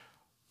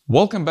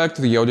Welcome back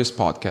to the Odys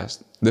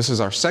podcast. This is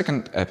our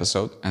second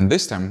episode, and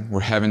this time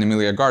we're having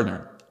Emilia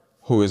Gardner,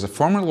 who is a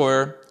former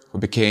lawyer who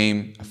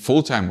became a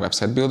full-time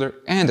website builder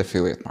and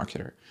affiliate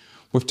marketer.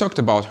 We've talked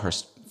about her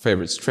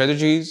favorite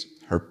strategies,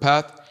 her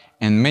path,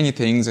 and many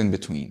things in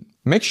between.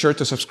 Make sure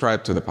to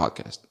subscribe to the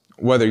podcast,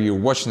 whether you're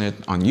watching it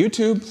on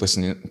YouTube,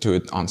 listening to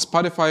it on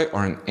Spotify, or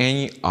on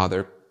any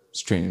other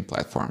streaming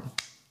platform.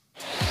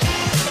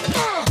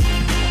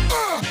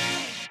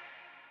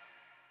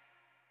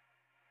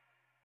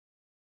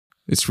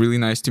 It's really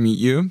nice to meet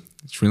you.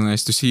 It's really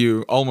nice to see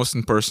you almost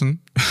in person.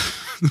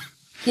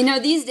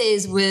 These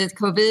days with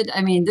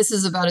COVID, this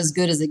is about as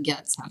good as it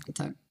gets half the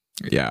time.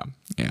 Yeah.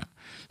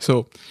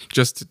 So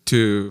just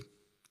to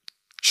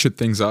shoot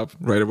things up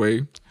right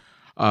away,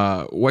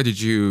 why did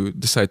you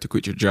decide to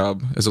quit your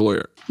job as a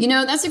lawyer?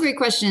 That's a great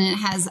question. It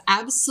has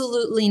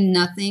absolutely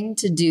nothing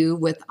to do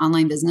with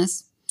online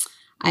business.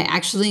 I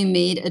actually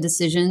made a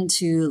decision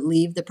to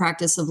leave the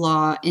practice of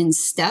law in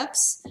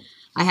steps.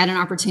 I had an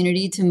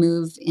opportunity to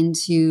move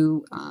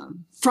into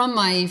from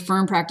my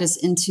firm practice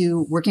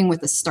into working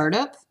with a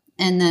startup.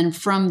 And then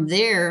from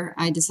there,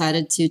 I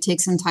decided to take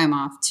some time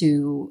off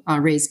to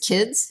raise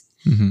kids.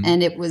 Mm-hmm.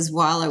 And it was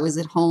while I was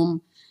at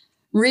home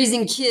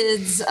raising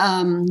kids,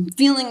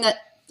 feeling that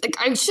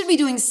I should be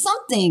doing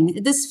something.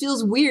 This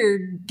feels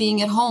weird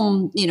being at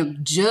home,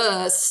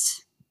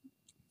 just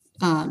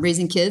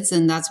raising kids.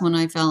 And that's when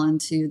I fell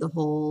into the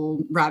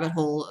whole rabbit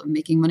hole of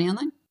making money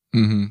online.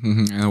 Mm-hmm,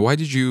 mm-hmm. And why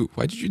did you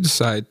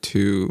decide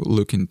to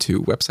look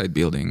into website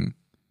building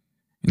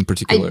in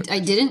particular? I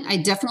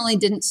definitely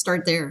didn't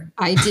start there.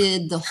 I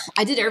did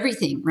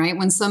everything, right?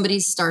 When somebody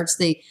starts,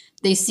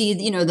 they see,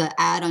 the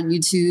ad on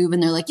YouTube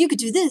and they're like, you could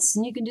do this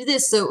and you can do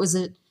this. So it was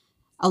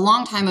a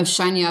long time of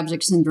shiny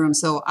object syndrome.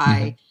 So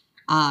I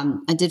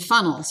did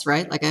funnels,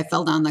 right? Like I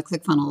fell down the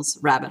ClickFunnels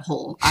rabbit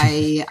hole.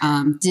 I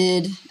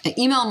did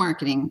email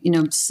marketing,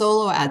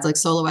 solo ads, like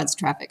solo ads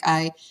traffic.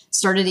 I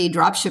started a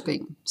drop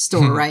shipping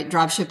store, right?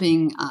 Drop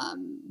shipping,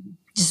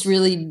 just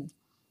really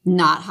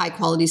not high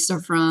quality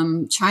stuff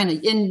from China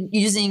and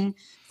using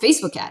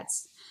Facebook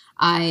ads.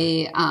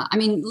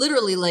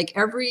 Literally like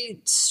every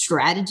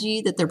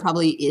strategy that there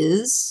probably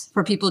is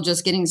for people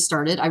just getting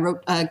started. I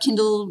wrote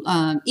Kindle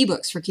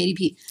ebooks for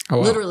KDP, oh,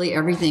 wow. Literally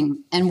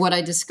everything. And what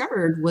I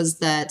discovered was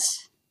that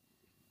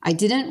I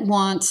didn't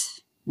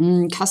want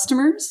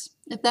customers,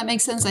 if that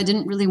makes sense. I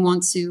didn't really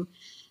want to,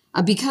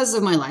 because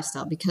of my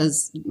lifestyle,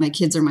 because my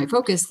kids are my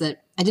focus,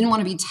 that I didn't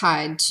want to be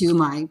tied to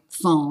my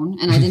phone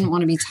and I didn't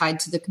want to be tied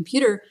to the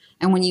computer.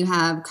 And when you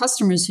have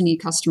customers who need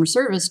customer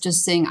service,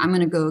 just saying, I'm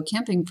going to go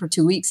camping for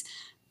 2 weeks,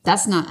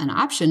 that's not an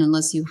option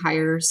unless you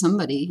hire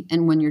somebody.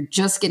 And when you're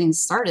just getting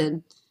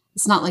started,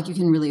 it's not like you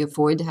can really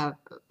afford to have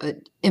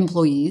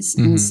employees.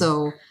 Mm-hmm. And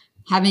so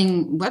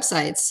having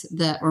websites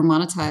that are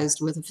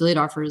monetized with affiliate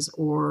offers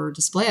or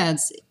display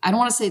ads, I don't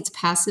want to say it's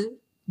passive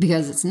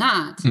because it's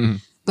not, mm-hmm.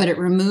 but it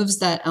removes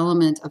that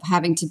element of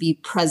having to be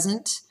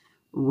present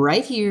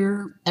right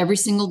here every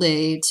single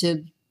day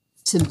to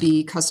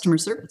be customer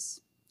service.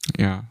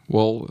 Yeah.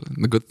 Well,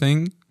 the good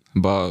thing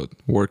about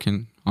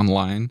working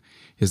online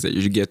is that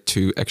you get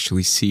to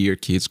actually see your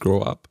kids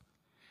grow up.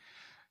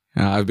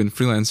 I've been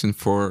freelancing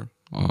for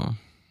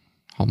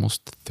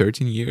almost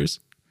 13 years.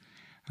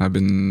 I've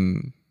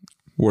been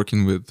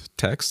working with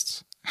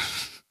texts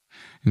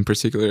in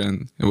particular,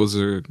 and it was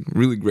a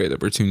really great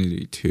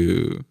opportunity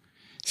to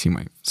see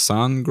my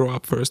son grow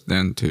up first,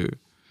 then to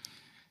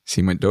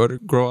see my daughter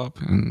grow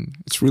up, and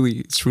it's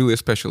really a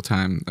special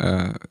time.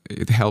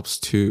 It helps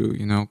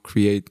to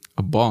create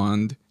a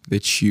bond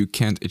that you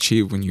can't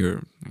achieve when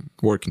you're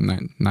working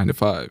 9 to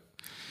 5.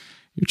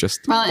 You're just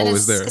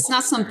always there. It's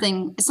not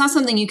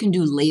something you can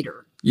do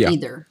later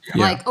either.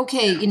 Yeah. Like,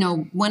 okay,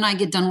 when I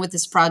get done with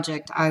this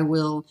project, I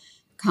will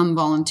come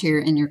volunteer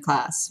in your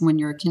class when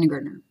you're a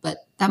kindergartner.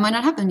 But that might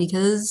not happen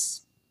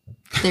because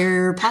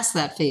they're past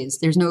that phase.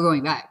 There's no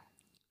going back.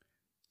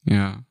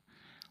 Yeah.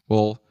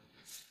 Well,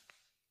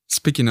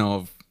 speaking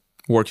of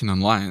working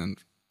online and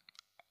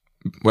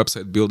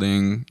website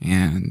building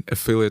and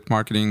affiliate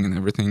marketing and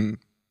everything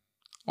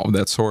of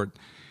that sort,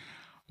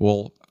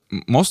 well,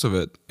 most of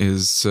it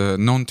is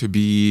known to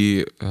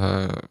be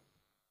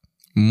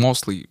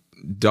mostly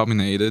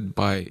dominated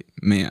by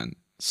men.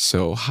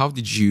 So how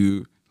did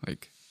you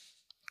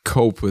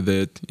cope with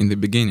it in the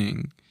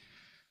beginning?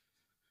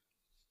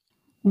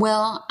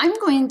 Well, I'm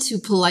going to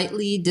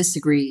politely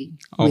disagree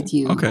with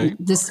you. Okay.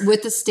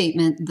 With the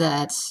statement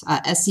that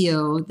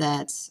SEO,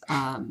 that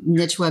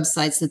niche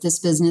websites, that this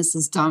business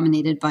is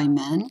dominated by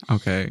men.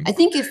 Okay. I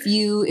think if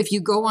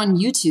you go on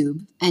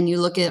YouTube and you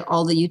look at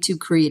all the YouTube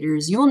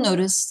creators, you will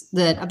notice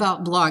that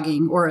about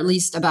blogging, or at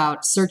least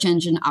about search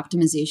engine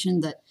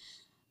optimization, that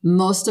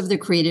most of the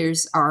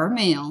creators are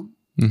male.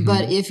 Mm-hmm.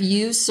 But if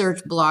you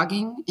search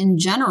blogging in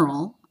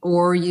general,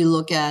 or you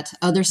look at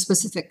other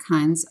specific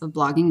kinds of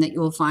blogging, that you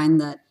will find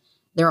that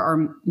there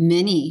are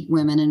many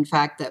women, in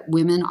fact, that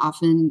women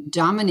often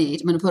dominate,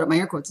 I'm going to put up my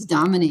air quotes,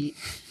 dominate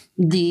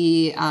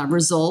the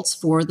results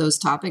for those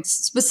topics,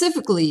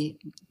 specifically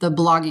the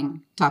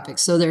blogging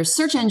topics. So there's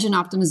search engine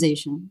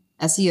optimization,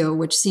 SEO,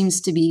 which seems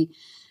to be,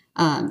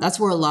 that's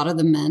where a lot of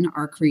the men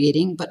are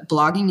creating, but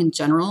blogging in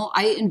general,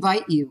 I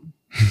invite you,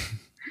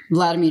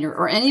 Vladimir,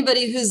 or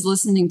anybody who's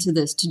listening to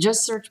this, to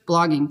just search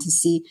blogging to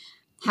see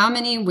how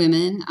many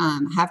women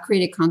have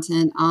created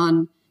content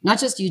on not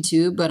just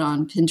YouTube, but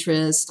on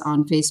Pinterest,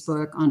 on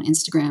Facebook, on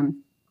Instagram.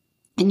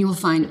 And you will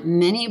find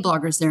many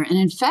bloggers there. And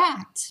in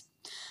fact,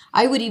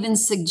 I would even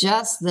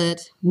suggest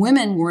that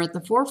women were at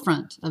the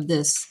forefront of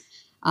this.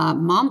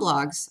 Mom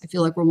blogs, I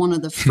feel like, were one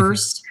of the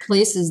first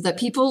places that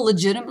people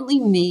legitimately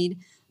made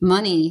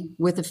money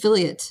with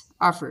affiliate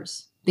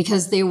offers,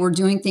 because they were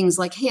doing things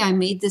like, hey, I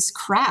made this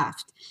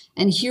craft,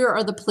 and here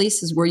are the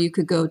places where you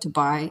could go to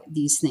buy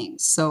these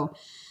things. So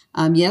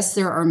yes,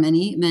 there are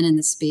many men in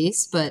the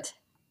space, but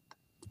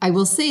I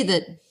will say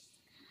that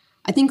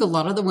I think a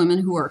lot of the women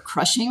who are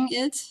crushing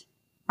it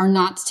are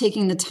not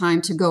taking the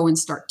time to go and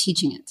start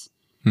teaching it.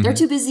 Mm-hmm. They're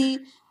too busy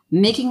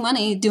making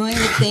money doing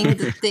the thing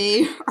that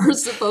they are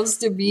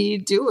supposed to be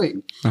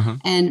doing. Uh-huh.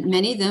 And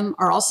many of them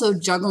are also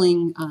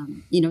juggling,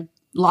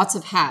 lots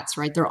of hats,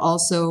 right? They're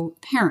also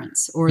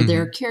parents or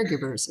they're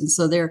caregivers. And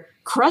so they're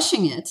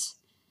crushing it,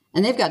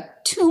 and they've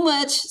got too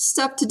much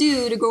stuff to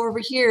do to go over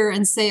here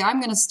and say, I'm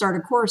going to start a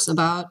course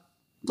about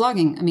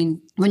blogging. I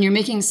mean, when you're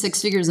making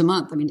 6 figures a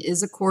month, I mean,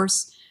 is a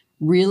course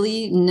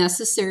really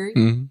necessary?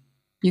 Mm-hmm.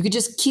 You could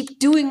just keep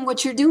doing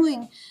what you're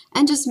doing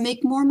and just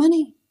make more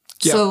money.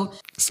 Yeah. So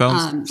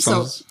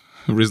sounds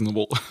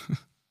reasonable.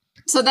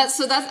 So that's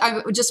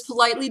I would just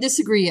politely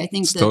disagree. I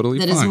think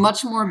that is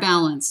much more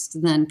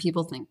balanced than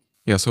people think.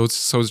 Yeah, so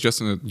it's just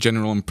a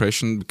general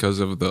impression because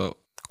of the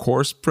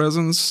course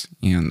presence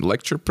and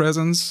lecture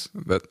presence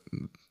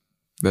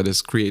that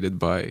is created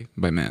by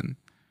men.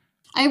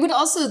 I would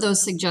also, though,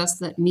 suggest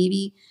that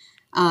maybe,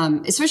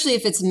 especially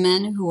if it's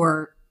men who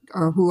are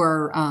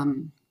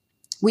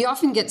we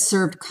often get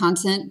served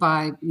content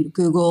by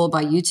Google,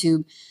 by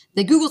YouTube,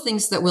 that Google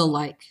thinks that we'll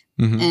like.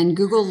 Mm-hmm. And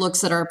Google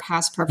looks at our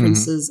past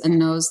preferences and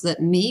knows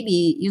that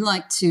maybe you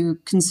like to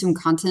consume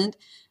content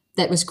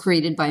that was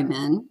created by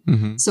men.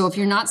 Mm-hmm. So if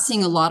you're not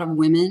seeing a lot of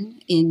women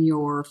in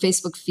your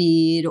Facebook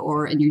feed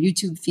or in your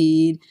YouTube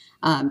feed,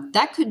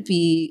 that could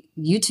be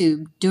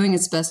YouTube doing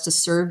its best to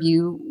serve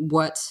you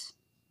what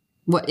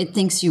it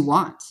thinks you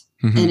want.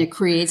 Mm-hmm. And it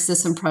creates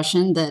this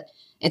impression that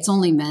it's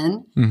only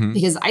men,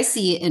 because I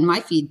see in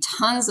my feed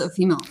tons of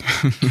female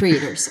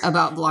creators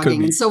about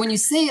blogging. And so when you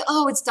say,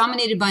 oh, it's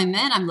dominated by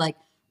men, I'm like,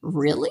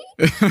 really?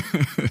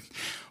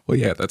 Well,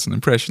 yeah, that's an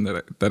impression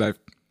that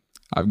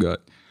I've got.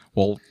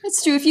 Well,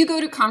 that's true. If you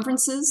go to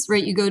conferences,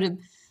 right, you go to,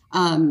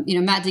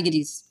 Matt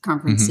Diggity's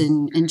conference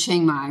in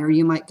Chiang Mai, or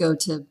you might go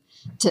to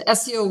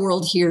SEO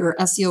World here,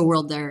 SEO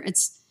World there.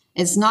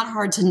 It's not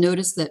hard to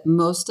notice that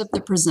most of the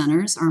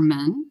presenters are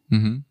men.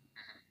 Mm-hmm.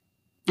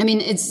 I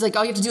mean, it's like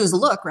all you have to do is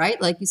look, right?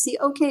 Like you see,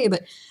 okay,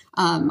 but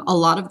a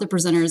lot of the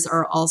presenters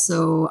are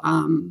also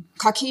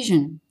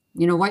Caucasian,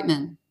 white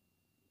men.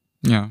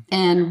 Yeah.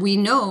 And we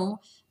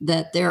know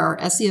that there are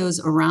SEOs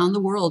around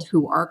the world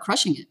who are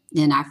crushing it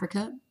in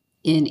Africa,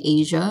 in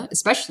Asia,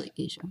 especially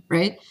Asia,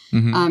 right?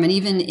 Mm-hmm. And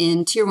even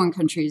in tier 1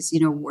 countries,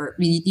 where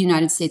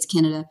United States,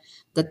 Canada,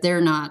 that they're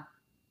not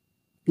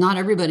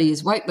everybody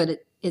is white, but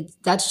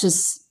that's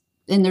just,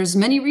 and there's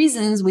many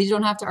reasons. We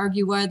don't have to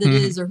argue why that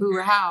is or who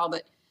or how,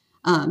 but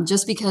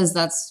just because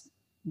that's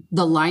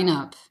the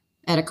lineup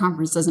at a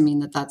conference doesn't mean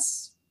that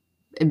that's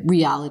a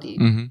reality.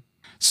 Mm-hmm.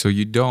 So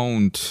you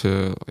don't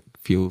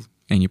feel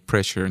any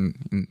pressure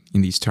in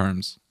these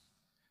terms?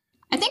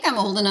 I think I'm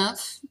old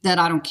enough that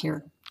I don't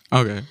care.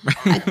 Okay.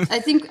 I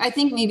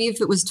think maybe if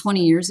it was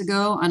 20 years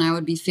ago and I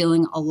would be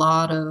feeling a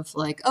lot of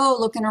like, oh,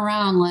 looking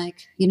around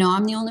like,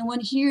 I'm the only one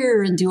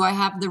here, and do I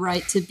have the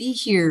right to be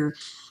here?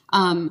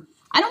 I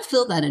don't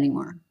feel that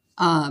anymore.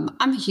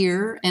 I'm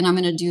here and I'm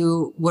going to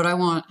do what I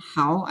want,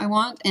 how I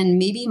want. And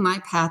maybe my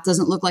path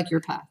doesn't look like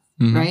your path,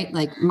 right?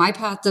 Like my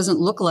path doesn't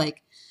look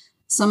like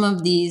some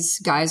of these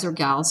guys or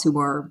gals who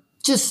are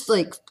just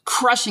like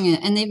crushing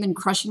it. And they've been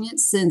crushing it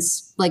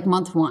since like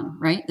month 1,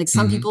 right? Like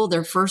some people,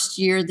 their first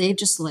year, they've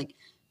just like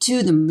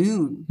to the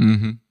moon.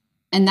 Mm-hmm.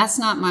 And that's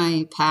not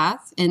my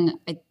path. And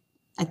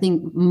I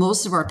think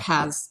most of our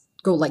paths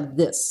go like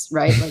this,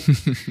 right? Like,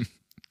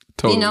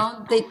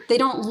 totally. They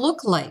don't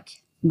look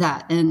like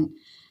that. And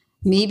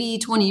maybe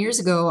 20 years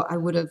ago, I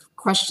would have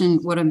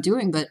questioned what I'm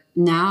doing. But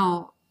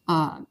now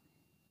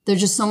there's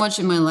just so much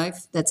in my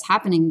life that's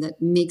happening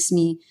that makes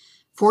me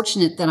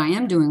fortunate that I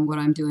am doing what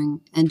I'm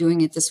doing and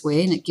doing it this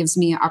way. And it gives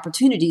me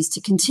opportunities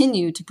to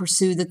continue to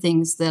pursue the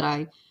things that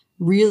I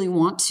really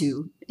want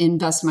to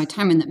invest my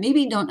time in that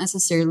maybe don't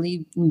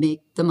necessarily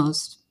make the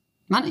most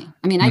money.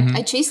 I mean,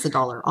 I chased the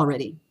dollar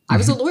already. I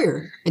was a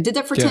lawyer. I did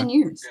that for 10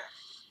 years.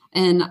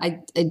 And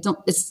I don't,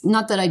 it's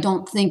not that I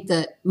don't think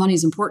that money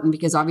is important,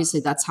 because obviously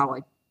that's how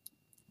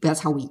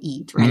we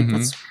eat, right?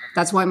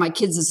 That's why my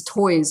kids'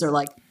 toys are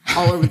like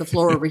all over the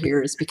floor over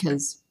here, is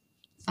because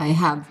I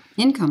have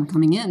income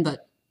coming in,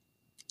 but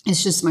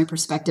it's just my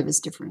perspective is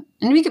different.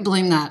 And we could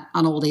blame that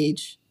on old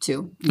age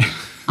too.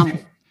 I'm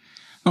old.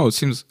 No,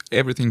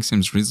 everything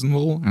seems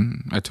reasonable,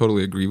 and I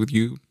totally agree with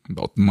you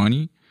about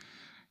money.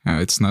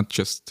 It's not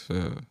just,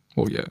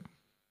 you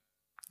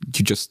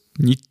just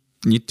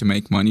need to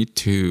make money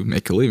to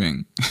make a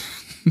living.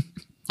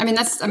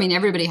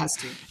 Everybody has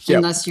to, Yep.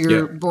 unless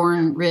you're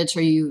born rich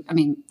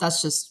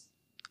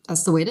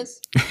that's the way it is.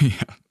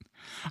 Yeah.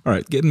 All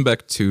right. Getting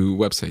back to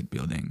website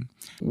building,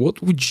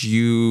 what would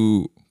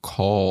you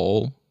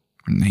call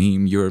or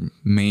name your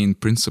main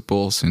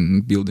principles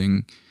in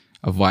building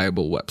a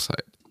viable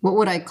website? What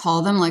would I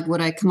call them? Like,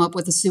 would I come up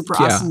with a super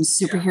awesome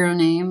superhero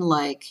name,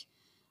 like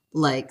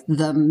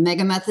the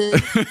Mega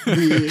Method?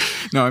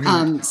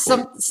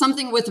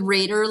 Something with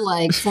Raider,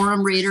 like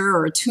Forum Raider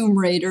or Tomb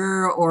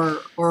Raider,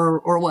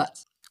 or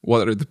what?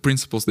 What are the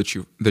principles that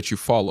you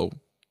follow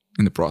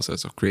in the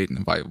process of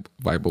creating a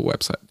viable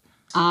website?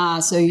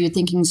 So you're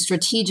thinking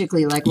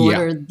strategically, like what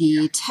are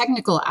the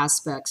technical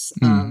aspects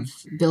of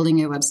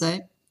building a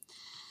website?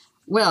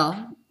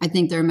 Well, I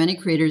think there are many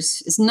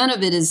creators. None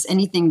of it is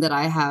anything that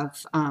I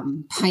have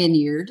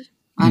pioneered,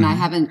 and I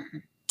haven't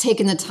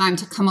taken the time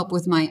to come up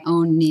with my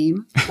own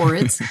name for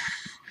it.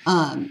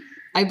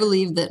 I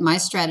believe that my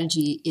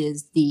strategy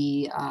is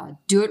the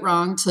do it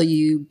wrong till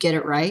you get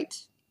it right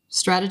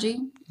strategy.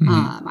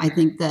 I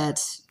think that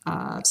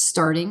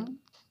starting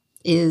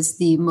is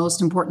the most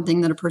important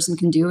thing that a person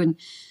can do. And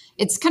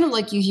it's kind of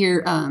like you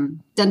hear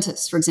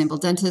dentists, for example.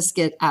 Dentists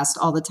get asked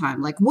all the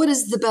time, like, what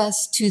is the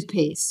best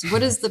toothpaste?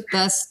 What is the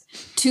best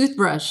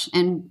toothbrush?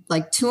 And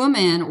like to a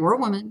man or a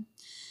woman,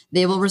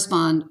 they will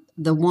respond,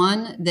 the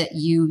one that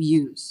you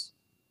use.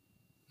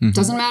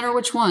 Doesn't matter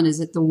which one. Is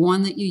it the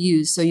one that you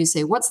use? So you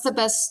say, what's the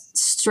best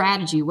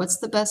strategy? What's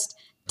the best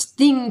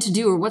thing to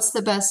do? Or what's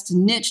the best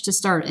niche to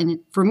start? And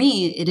for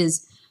me, it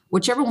is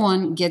whichever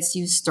one gets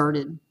you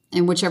started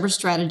and whichever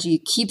strategy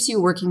keeps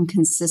you working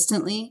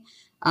consistently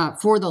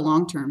for the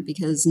long term,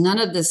 because none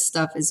of this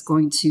stuff is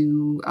going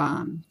to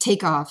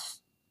take off.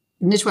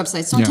 Niche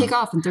websites don't take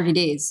off in 30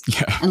 days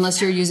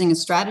unless you're using a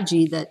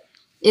strategy that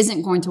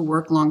isn't going to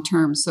work long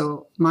term.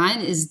 So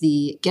mine is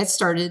the get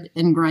started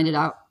and grind it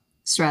out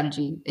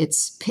strategy.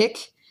 It's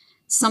pick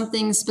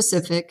something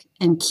specific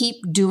and keep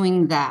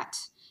doing that.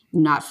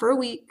 Not for a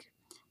week,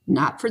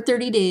 not for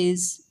 30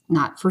 days,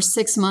 not for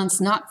 6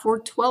 months, not for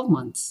 12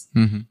 months.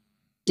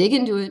 Dig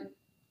into it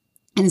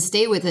and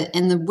stay with it.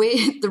 And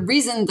the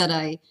reason that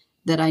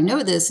I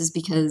know this is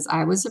because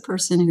I was a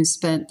person who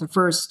spent the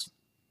first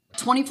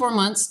 24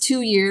 months,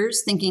 2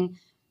 years thinking,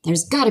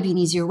 there's got to be an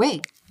easier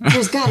way.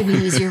 There's got to be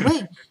an easier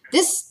way.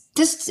 This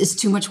is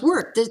too much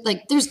work.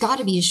 There's got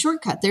to be a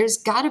shortcut. There's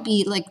got to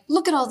be, like,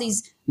 look at all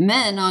these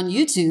men on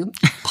YouTube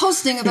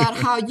posting about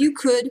how you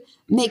could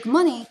make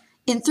money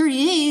in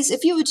 30 days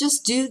if you would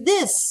just do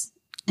this.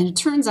 And it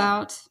turns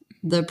out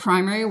the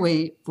primary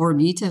way for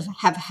me to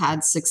have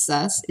had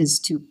success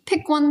is to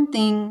pick one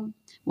thing,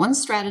 one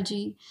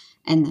strategy,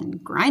 and then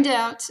grind it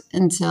out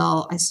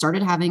until I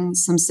started having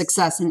some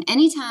success. And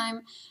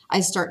anytime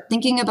I start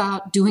thinking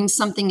about doing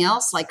something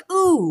else, like,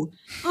 ooh,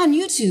 on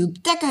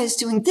YouTube, that guy's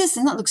doing this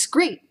and that looks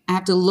great, I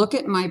have to look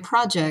at my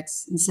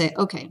projects and say,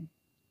 okay,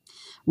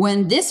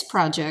 when this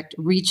project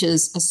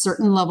reaches a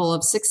certain level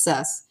of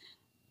success,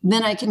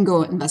 then I can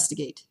go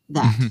investigate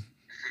that.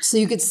 So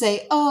you could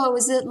say, oh,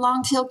 is it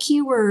long tail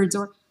keywords?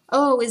 Or,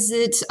 oh, is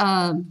it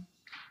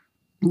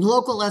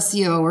local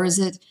SEO? Or is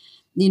it,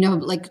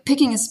 like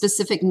picking a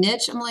specific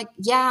niche? I'm like,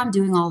 yeah, I'm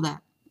doing all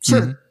that.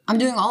 Sure. I'm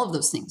doing all of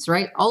those things,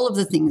 right? All of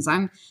the things.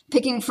 I'm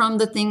picking from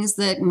the things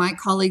that my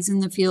colleagues in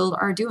the field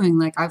are doing.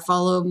 Like I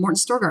follow Morten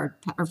Storgard,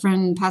 our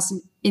friend, Passive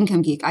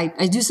Income Geek.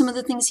 I do some of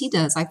the things he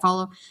does. I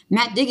follow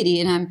Matt Diggity,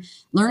 and I'm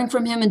learning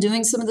from him and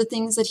doing some of the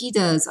things that he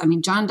does. I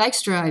mean, John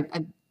Dykstra,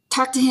 I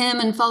talked to him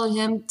and followed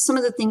him, some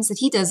of the things that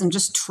he does. I'm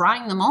just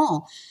trying them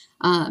all.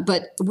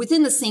 But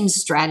within the same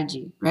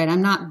strategy, right?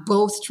 I'm not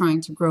both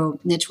trying to grow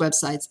niche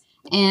websites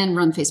and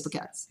run Facebook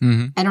ads.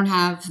 I don't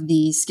have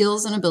the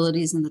skills and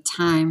abilities and the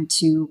time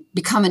to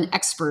become an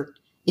expert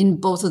in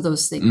both of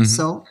those things.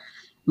 So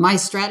my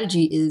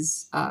strategy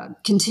is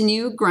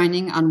continue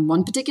grinding on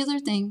one particular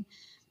thing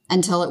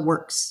until it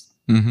works.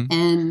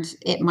 And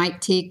it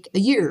might take a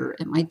year.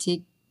 It might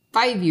take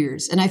 5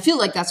 years. And I feel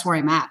like that's where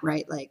I'm at,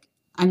 right? Like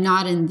I'm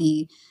not in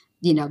the,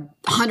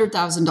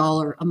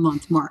 $100,000 a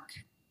month mark.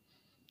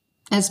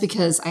 That's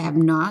because I have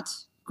not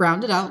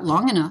ground it out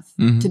long enough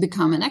to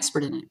become an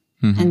expert in it.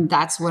 And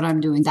that's what I'm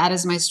doing. That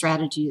is my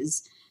strategy,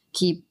 is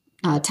keep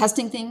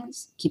testing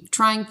things, keep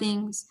trying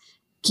things,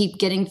 keep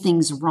getting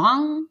things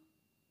wrong,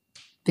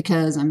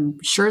 because I'm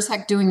sure as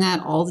heck doing that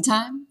all the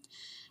time.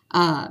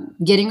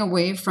 Getting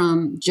away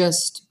from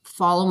just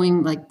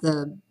following like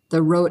the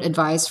rote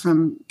advice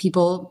from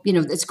people.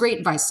 It's great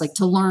advice, like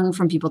to learn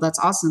from people. That's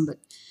awesome. But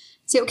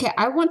say, okay,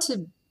 I want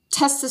to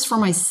test this for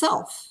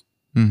myself.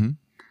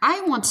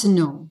 I want to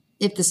know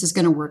if this is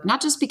going to work,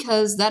 not just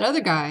because that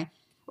other guy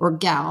or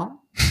gal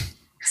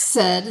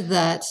said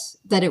that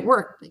it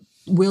worked.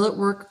 Will it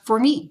work for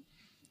me?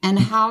 And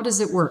how does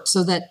it work?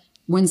 So that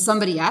when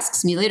somebody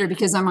asks me later,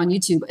 because I'm on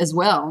YouTube as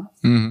well,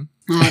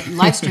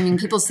 live streaming,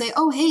 people say,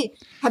 oh, hey,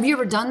 have you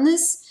ever done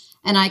this?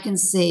 And I can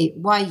say,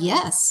 why,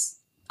 yes,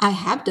 I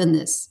have done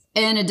this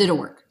and it didn't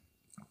work.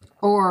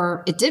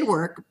 Or it did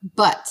work,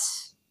 but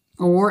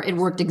or it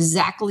worked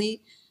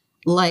exactly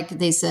like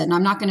they said. And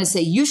I'm not going to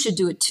say you should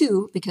do it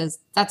too, because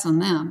that's on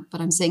them,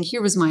 but I'm saying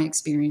here was my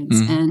experience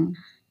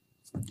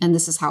and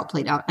this is how it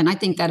played out. And I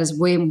think that is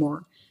way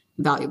more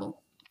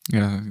valuable.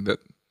 Yeah, that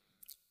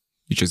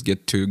you just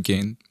get to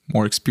gain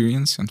more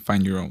experience and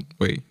find your own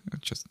way.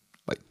 Just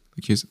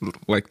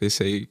like they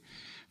say,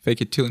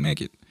 fake it till you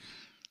make it.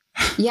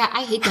 Yeah,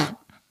 I hate that.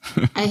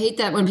 I hate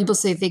that when people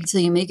say fake it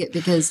till you make it,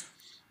 because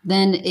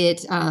then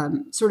it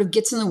sort of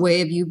gets in the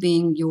way of you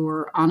being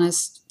your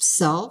honest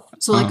self.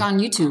 So like on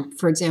YouTube,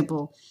 for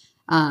example,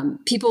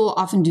 people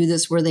often do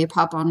this where they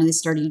pop on and they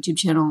start a YouTube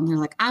channel and they're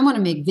like, I want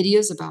to make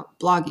videos about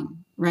blogging,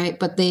 right?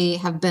 But they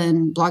have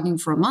been blogging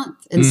for a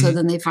month. And so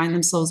then they find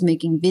themselves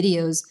making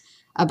videos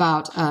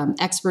about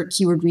expert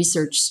keyword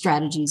research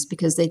strategies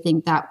because they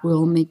think that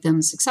will make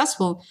them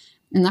successful.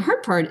 And the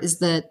hard part is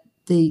that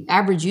the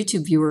average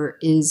YouTube viewer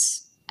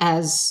is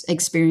as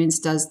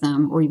experienced as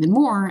them or even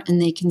more,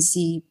 and they can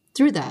see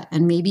through that.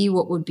 And maybe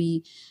what would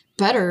be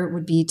better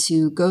would be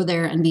to go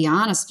there and be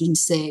honest and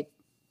say,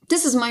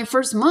 this is my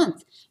first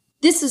month.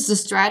 This is the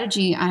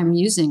strategy I'm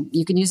using.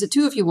 You can use it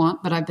too if you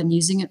want, but I've been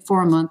using it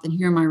for a month and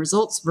here are my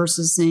results,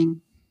 versus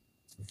saying,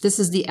 this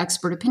is the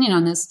expert opinion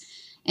on this.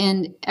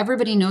 And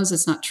everybody knows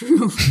it's not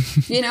true.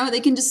 They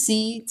can just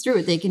see through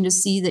it. They can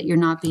just see that you're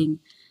not being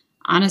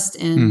honest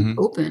and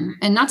open.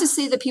 And not to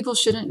say that people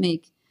shouldn't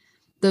make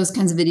those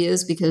kinds of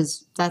videos,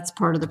 because that's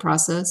part of the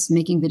process,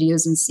 making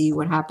videos and see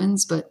what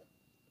happens. But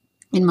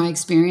in my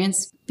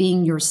experience,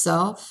 being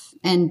yourself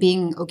and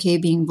being okay,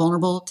 being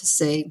vulnerable to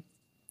say,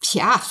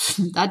 yeah,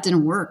 that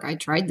didn't work. I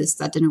tried this,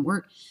 that didn't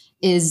work,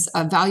 is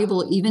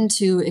valuable even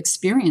to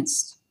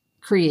experienced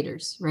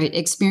creators, right?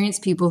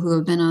 Experienced people who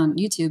have been on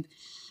YouTube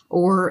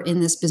or in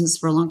this business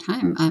for a long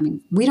time. I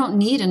mean, we don't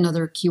need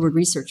another keyword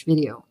research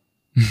video,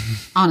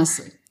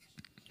 honestly.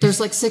 There's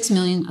like 6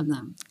 million of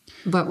them.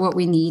 But what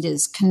we need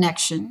is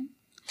connection.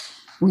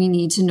 We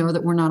need to know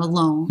that we're not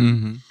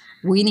alone.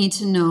 We need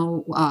to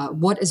know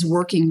what is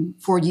working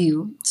for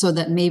you, so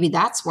that maybe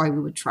that's why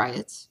we would try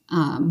it.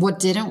 What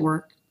didn't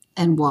work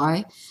and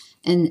why.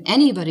 And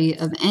anybody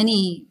of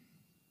any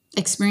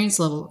experience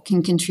level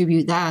can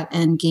contribute that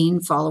and gain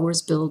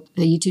followers, build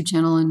a YouTube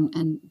channel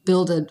and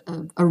build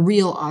a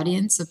real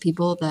audience of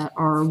people that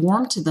are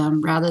warm to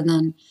them, rather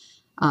than,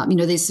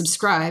 they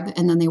subscribe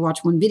and then they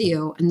watch one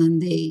video and then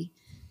they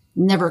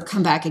never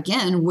come back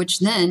again, which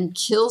then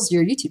kills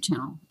your YouTube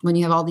channel. When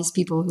you have all these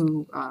people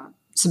who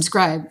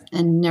subscribe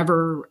and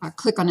never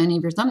click on any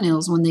of your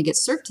thumbnails when they get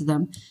served to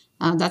them,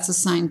 that's a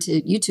sign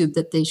to YouTube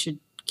that they should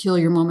kill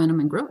your momentum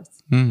and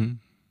growth.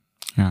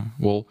 Yeah,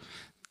 well,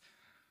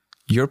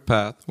 your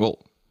path,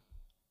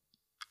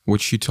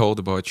 what you told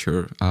about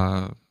your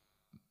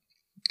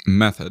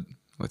method,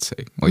 let's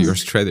say, your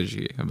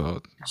strategy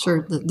about...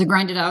 Sure, the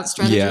grinded out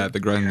strategy. Yeah, the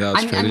grinded out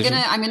strategy.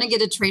 I'm gonna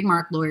get a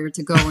trademark lawyer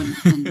to go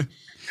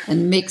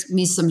and make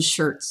me some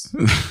shirts.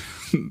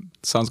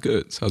 Sounds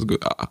good.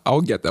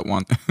 I'll get that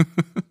one.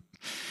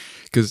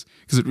 Because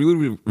it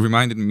really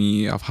reminded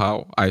me of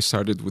how I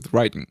started with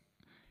writing.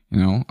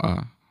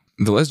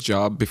 The last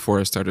job before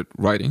I started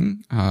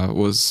writing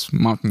was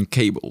mounting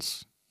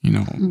cables.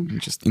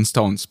 Just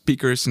installing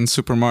speakers in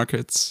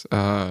supermarkets,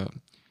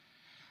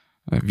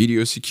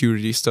 video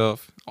security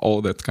stuff,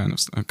 all that kind of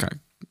stuff,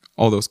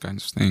 all those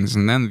kinds of things.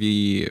 And then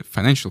the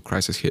financial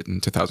crisis hit in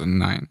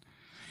 2009.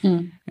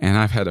 And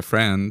I've had a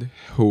friend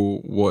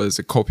who was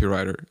a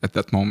copywriter at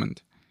that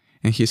moment.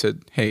 And he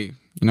said, hey,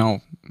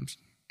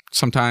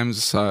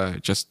 sometimes I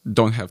just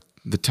don't have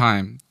the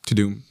time to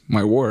do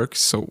my work.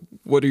 So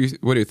what do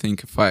you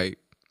think if I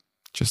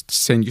just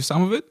send you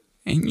some of it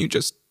and you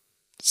just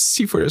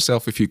see for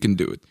yourself if you can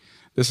do it?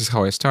 This is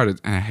how I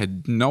started. And I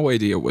had no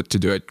idea what to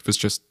do. It was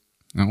just,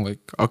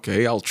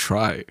 okay, I'll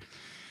try.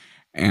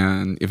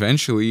 And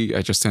eventually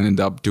I just ended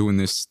up doing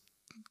this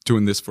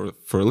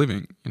for a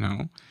living,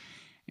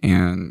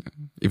 And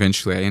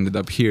eventually I ended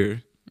up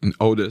here in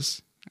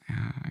Odys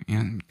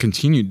and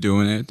continued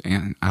doing it.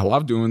 And I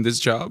love doing this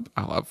job.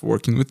 I love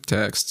working with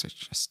text.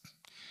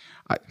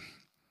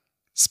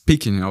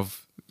 Speaking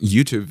of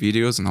YouTube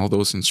videos and all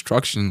those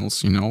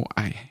instructionals,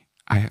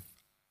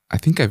 I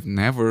think I've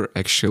never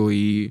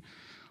actually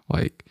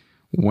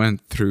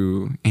went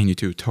through any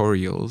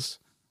tutorials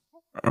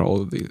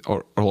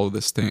or all of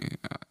this thing,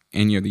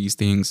 any of these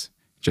things.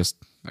 Just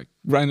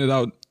grinded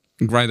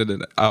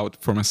it out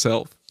for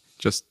myself.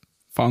 Just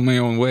found my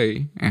own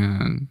way,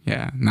 and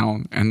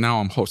now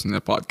I'm hosting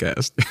a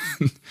podcast.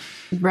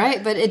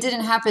 Right, but it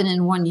didn't happen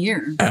in 1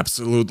 year.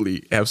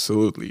 Absolutely.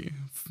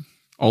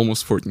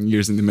 Almost 14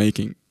 years in the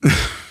making.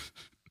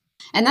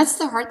 And that's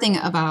the hard thing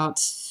about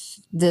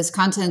this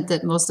content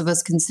that most of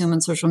us consume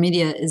on social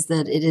media, is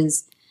that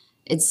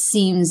it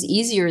seems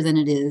easier than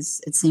it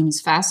is. It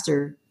seems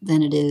faster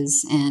than it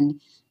is.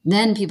 And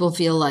then people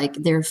feel like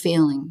they're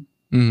failing.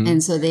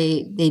 And so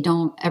they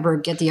don't ever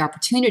get the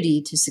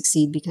opportunity to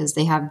succeed because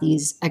they have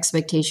these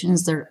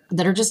expectations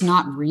that are just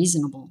not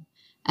reasonable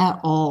at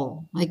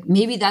all.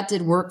 Maybe that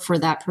did work for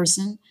that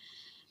person,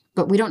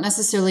 but we don't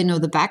necessarily know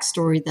the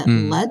backstory that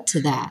led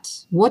to that.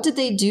 What did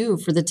they do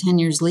for the 10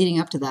 years leading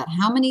up to that?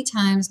 How many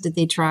times did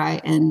they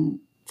try and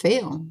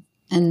fail?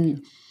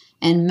 And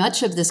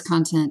much of this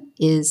content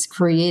is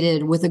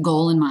created with a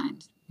goal in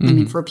mind. I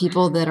mean, for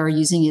people that are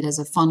using it as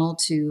a funnel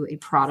to a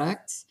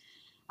product,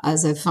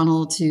 as a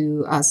funnel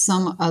to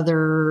some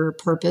other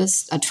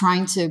purpose,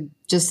 trying to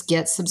just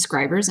get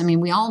subscribers. I mean,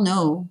 we all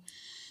know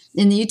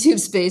in the YouTube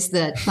space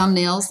that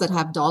thumbnails that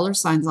have dollar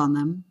signs on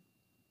them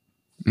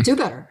do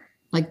better.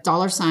 Like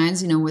dollar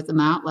signs, with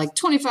amount like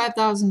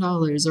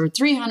 $25,000 or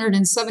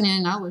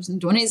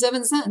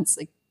 $379.27.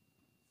 Like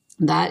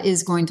that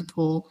is going to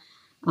pull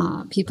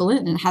people in,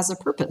 and it has a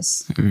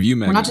purpose.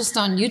 We're not just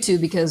on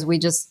YouTube because we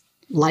just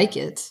like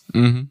it.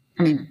 I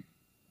mean,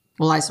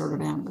 well, I sort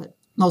of am, but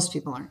most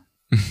people aren't.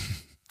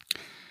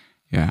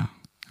 Yeah.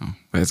 Oh,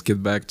 let's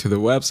get back to the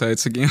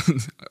websites again.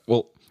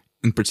 Well,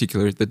 in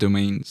particular, the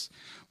domains.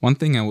 One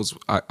thing I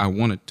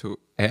wanted to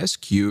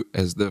ask you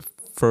as the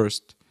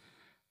first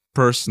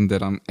person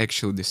that I'm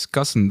actually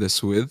discussing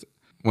this with,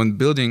 when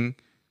building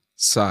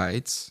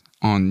sites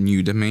on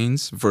new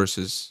domains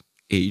versus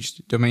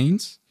aged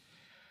domains,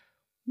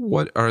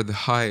 what are the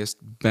highest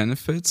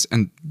benefits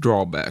and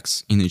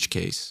drawbacks in each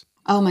case?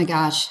 Oh my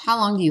gosh, how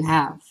long do you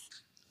have?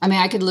 I mean,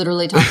 I could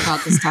literally talk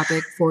about this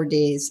topic for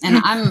days, and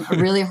I'm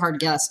a really hard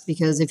guest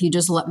because if you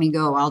just let me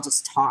go, I'll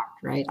just talk,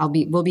 right?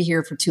 We'll be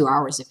here for 2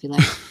 hours if you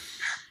like.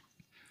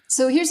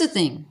 So here's the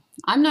thing.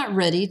 I'm not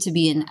ready to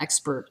be an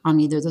expert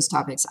on either of those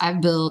topics.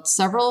 I've built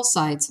several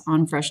sites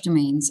on fresh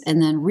domains,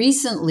 and then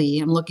recently,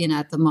 I'm looking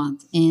at the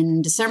month,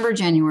 in December,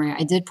 January,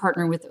 I did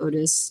partner with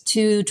Odys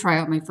to try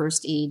out my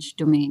first age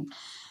domain.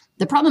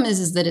 The problem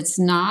is that it's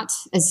not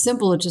as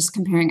simple as just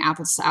comparing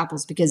apples to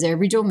apples, because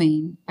every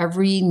domain,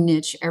 every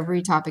niche,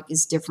 every topic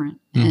is different.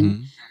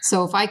 And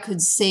so if I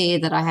could say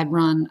that I had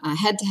run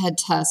head-to-head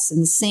tests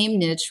in the same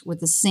niche with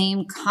the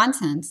same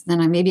content,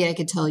 then maybe I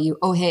could tell you,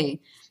 oh,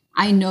 hey,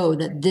 I know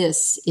that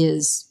this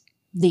is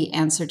the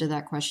answer to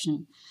that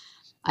question.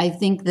 I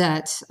think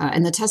that,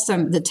 and the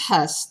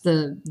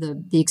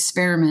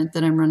experiment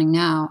that I'm running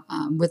now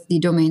with the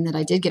domain that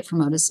I did get from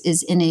Odys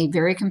is in a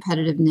very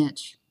competitive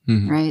niche.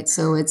 Right.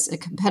 So it's a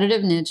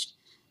competitive niche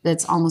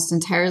that's almost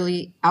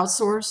entirely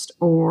outsourced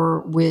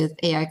or with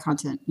AI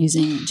content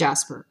using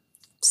Jasper.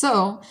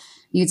 So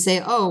you'd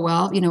say, oh,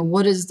 well,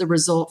 what is the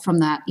result from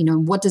that?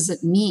 What does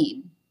it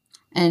mean?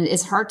 And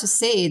it's hard to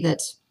say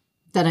that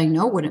I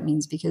know what it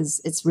means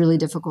because it's really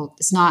difficult.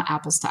 It's not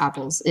apples to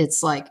apples.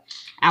 It's like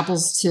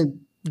apples to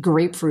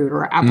grapefruit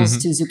or apples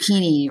to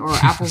zucchini or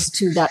apples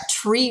to that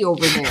tree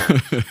over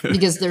there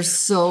because they're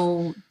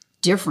so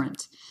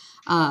different.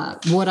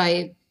 What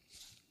I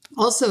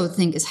also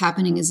think is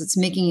happening is it's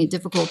making it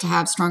difficult to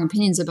have strong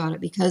opinions about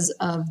it because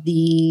of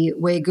the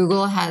way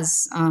Google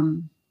has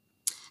gone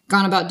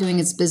about doing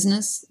its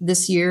business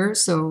this year.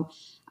 So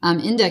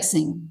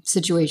indexing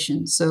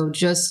situations. So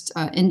just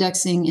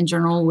indexing in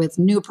general with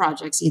new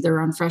projects,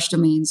 either on fresh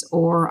domains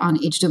or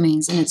on age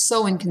domains. And it's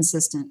so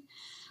inconsistent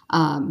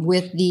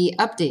with the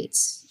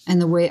updates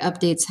and the way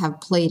updates have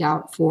played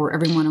out for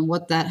everyone and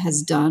what that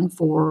has done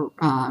for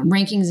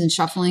rankings and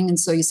shuffling. And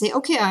so you say,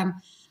 okay,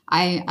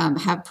 I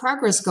have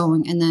progress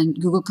going. And then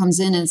Google comes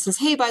in and says,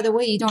 hey, by the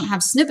way, you don't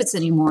have snippets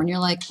anymore. And you're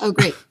like, oh,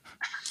 great.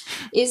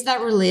 Is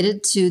that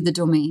related to the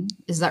domain?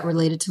 Is that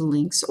related to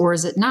links or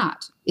is it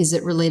not? Is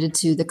it related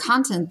to the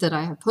content that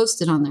I have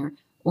posted on there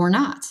or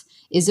not?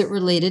 Is it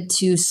related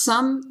to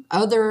some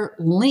other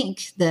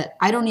link that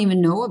I don't even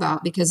know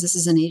about because this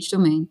is an age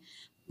domain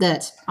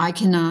that I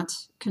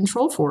cannot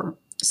control for?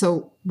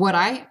 So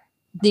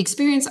the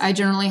experience I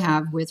generally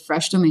have with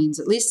fresh domains,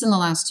 at least in the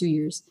last 2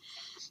 years,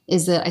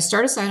 is that I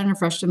start a site on a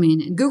fresh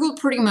domain and Google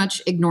pretty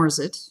much ignores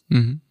it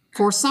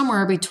for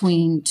somewhere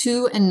between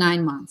 2 and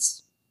 9 months.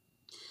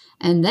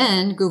 And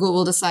then Google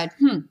will decide,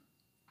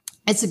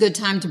 it's a good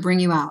time to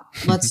bring you out.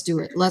 Let's do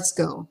it. Let's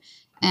go.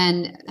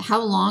 And how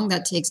long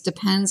that takes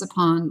depends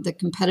upon the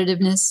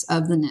competitiveness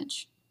of the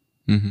niche.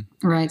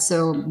 Right.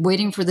 So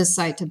waiting for this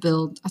site to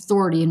build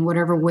authority in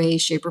whatever way,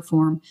 shape, or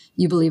form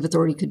you believe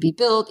authority could be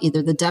built,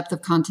 either the depth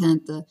of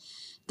content, the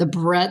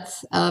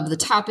breadth of the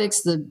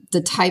topics,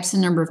 the types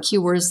and number of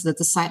keywords that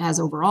the site has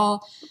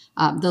overall,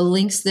 the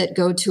links that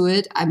go to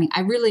it. I mean,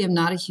 I really am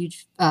not a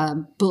huge, I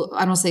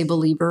don't say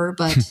believer,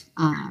 but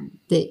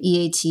the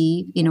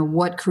EAT,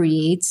 what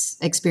creates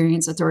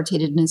experience,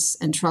 authoritativeness,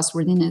 and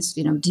trustworthiness.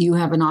 Do you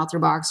have an author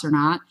box or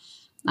not?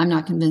 I'm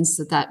not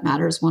convinced that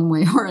matters one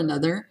way or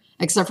another,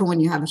 except for when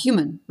you have a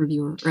human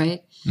reviewer,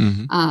 right?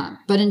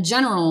 But in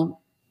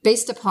general,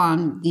 based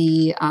upon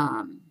the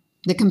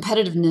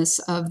competitiveness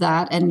of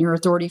that and your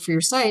authority for your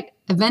site,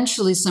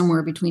 eventually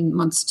somewhere between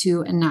months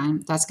 2 and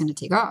 9, that's going to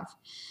take off.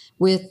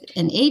 With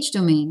an age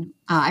domain,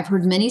 I've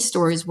heard many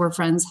stories where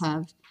friends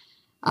have,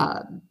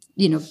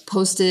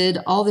 posted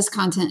all this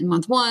content in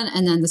month 1,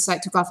 and then the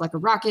site took off like a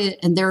rocket,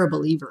 and they're a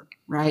believer,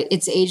 right?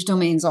 It's age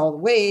domains all the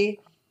way,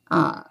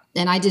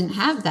 and I didn't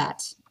have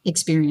that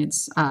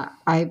experience.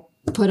 I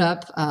put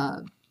up,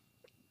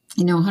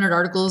 100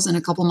 articles in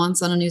a couple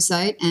months on a new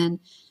site, and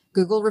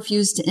Google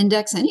refused to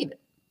index any of it.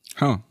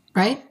 Oh.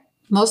 Right?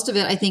 Most of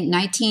it, I think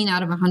 19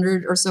 out of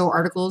 100 or so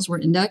articles were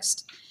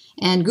indexed.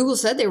 And Google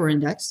said they were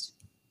indexed,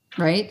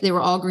 right? They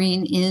were all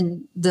green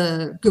in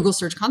the Google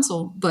Search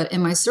Console. But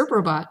in my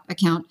SERPRobot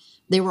account,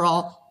 they were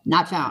all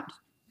not found,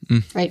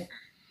 right?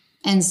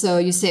 And so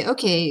you say,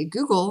 okay,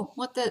 Google,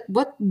 what?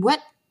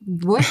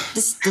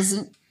 This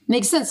doesn't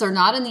make sense. They're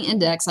not in the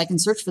index. I can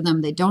search for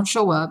them. They don't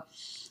show up.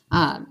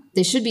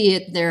 They should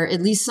be there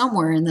at least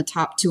somewhere in the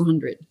top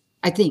 200,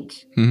 I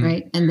think,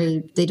 right? And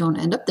they don't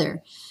end up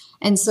there.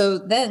 And so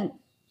then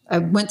I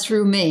went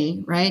through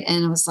May, right?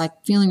 And I was like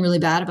feeling really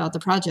bad about the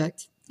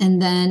project.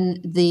 And then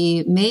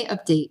the May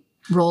update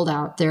rolled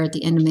out there at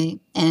the end of May,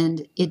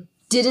 and it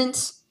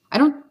didn't. I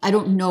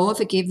don't know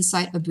if it gave the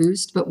site a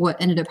boost, but what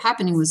ended up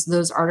happening was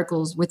those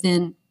articles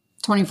within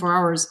 24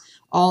 hours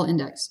all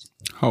indexed.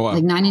 Oh, wow.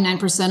 Like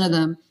 99% of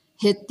them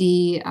hit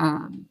the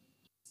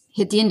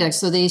index.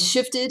 So they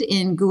shifted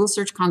in Google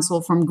Search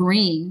Console from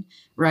green,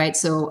 right?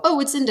 So,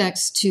 it's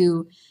indexed,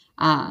 to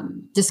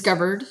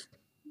discovered,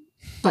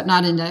 but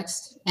not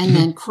indexed, and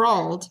then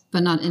crawled,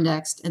 but not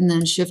indexed, and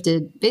then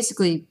shifted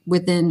basically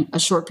within a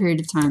short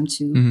period of time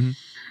to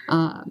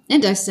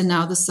indexed. And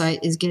now the site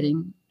is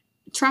getting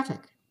traffic.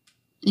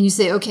 And you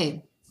say,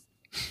 okay,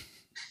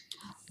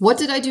 what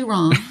did I do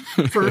wrong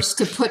first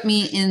to put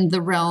me in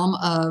the realm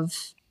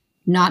of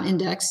not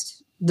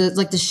indexed,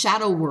 the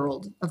shadow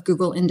world of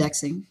Google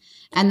indexing?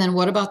 And then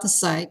what about the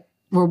site,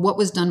 or what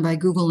was done by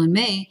Google in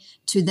May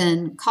to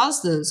then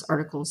cause those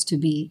articles to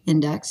be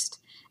indexed?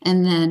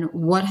 And then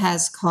what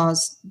has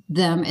caused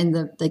them, in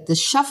the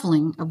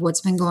shuffling of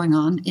what's been going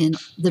on in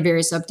the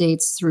various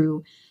updates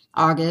through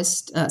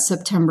August,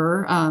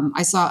 September.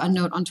 I saw a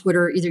note on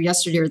Twitter either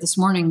yesterday or this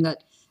morning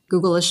that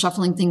Google is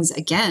shuffling things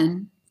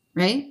again,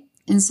 right?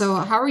 And so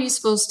how are you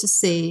supposed to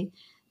say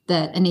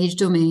that an age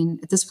domain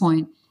at this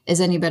point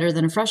is any better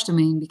than a fresh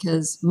domain?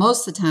 Because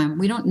most of the time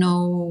we don't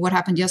know what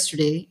happened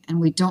yesterday, and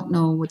we don't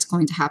know what's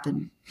going to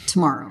happen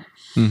tomorrow.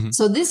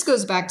 So this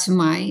goes back to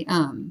my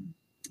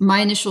my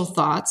initial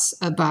thoughts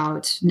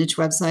about niche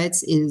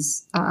websites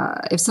is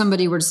if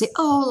somebody were to say,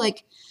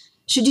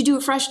 should you do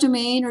a fresh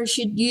domain or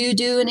should you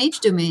do an age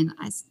domain?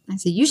 I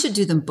say you should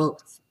do them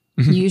both.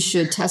 You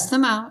should test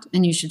them out,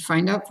 and you should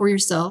find out for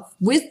yourself,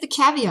 with the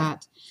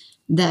caveat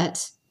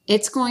that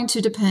it's going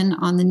to depend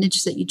on the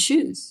niche that you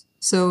choose.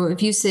 So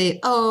if you say,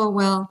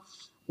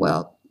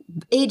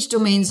 age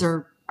domains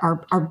are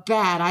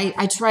bad.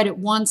 I tried it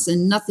once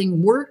and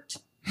nothing worked.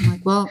 I'm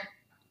like, well,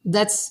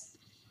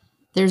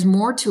 there's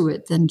more to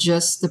it than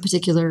just the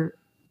particular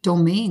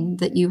domain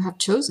that you have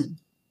chosen.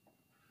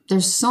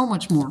 There's so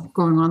much more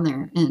going on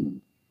there.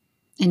 And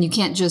you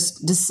can't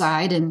just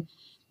decide in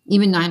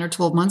even 9 or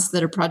 12 months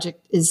that a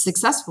project is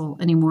successful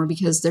anymore,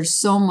 because there's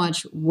so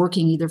much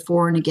working either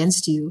for and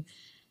against you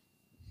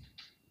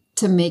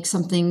to make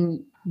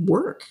something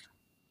work.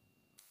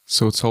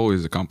 So it's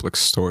always a complex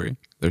story.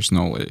 There's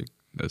no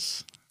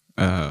this.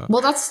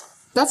 Well,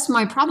 that's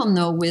my problem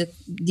though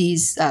with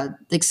these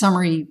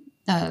summary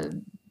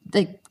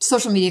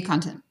social media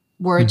content,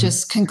 where it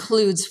just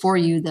concludes for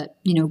you that,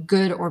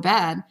 good or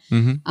bad.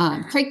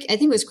 Craig, I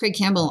think it was Craig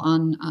Campbell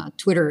on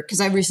Twitter, because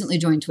I recently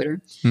joined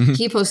Twitter.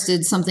 He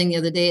posted something the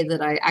other day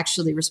that I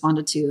actually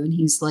responded to, and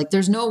he's like,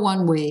 there's no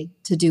one way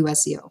to do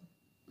SEO.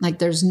 Like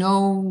there's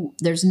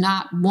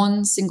not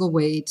one single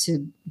way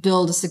to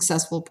build a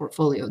successful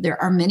portfolio. There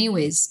are many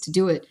ways to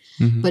do it.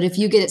 But if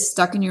you get it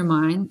stuck in your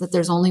mind that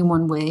there's only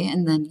one way,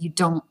 and then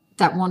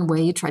that one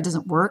way you try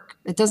doesn't work,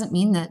 it doesn't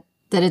mean that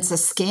it's a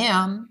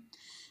scam,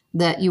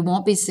 that you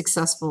won't be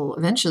successful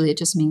eventually. It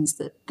just means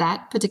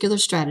that particular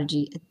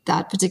strategy at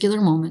that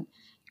particular moment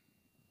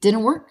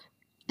didn't work.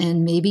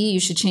 And maybe you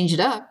should change it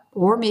up,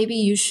 or maybe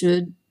you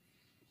should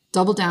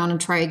double down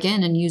and try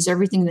again and use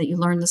everything that you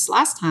learned this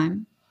last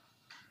time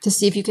to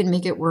see if you can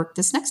make it work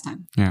this next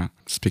time. Yeah.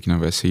 Speaking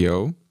of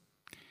SEO,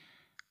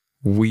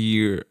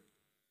 we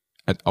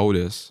at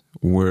Odys,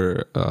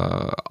 we're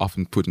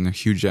often putting a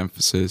huge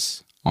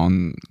emphasis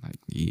on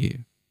the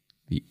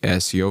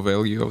SEO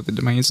value of the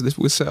domains that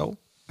we sell,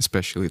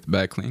 especially the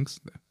backlinks,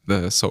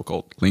 the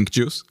so-called link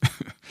juice.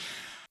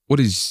 What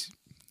is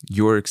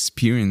your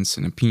experience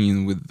and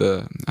opinion with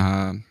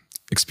and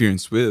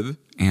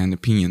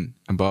opinion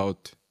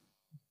about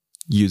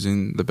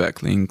using the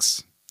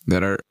backlinks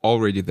that are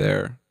already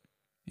there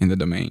in the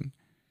domain?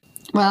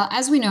 Well,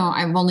 as we know,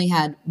 I've only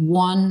had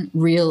one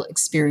real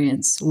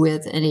experience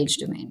with an age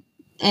domain.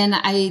 And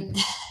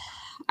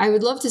I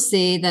would love to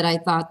say that I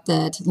thought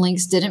that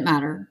links didn't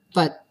matter,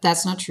 but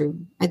that's not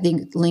true. I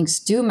think links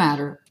do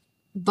matter,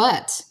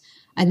 but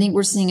I think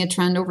we're seeing a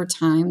trend over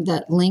time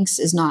that links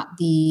is not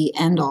the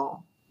end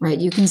all, right?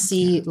 You can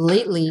see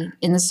lately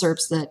in the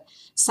SERPs that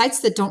sites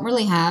that don't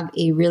really have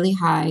a really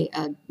high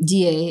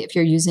DA, if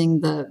you're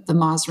using the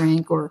Moz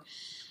rank or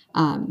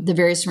the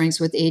various ranks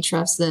with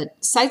Ahrefs, that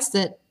sites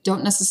that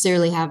don't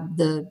necessarily have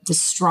the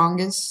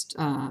strongest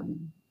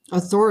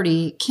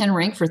authority can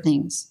rank for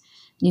things.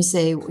 And you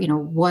say,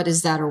 what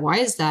is that, or why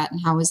is that,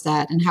 and how is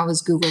that, and how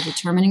is Google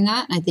determining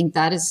that? And I think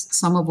that is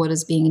some of what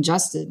is being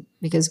adjusted,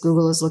 because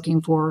Google is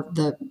looking for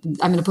I'm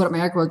going to put up my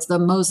air quotes, the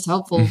most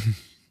helpful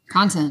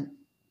content,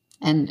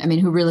 And I mean,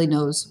 who really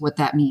knows what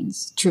that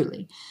means,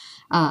 truly?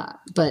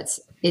 But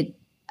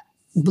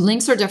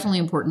links are definitely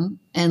important,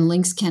 and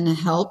links can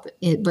help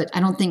it, but I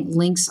don't think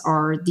links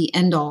are the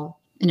end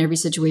all in every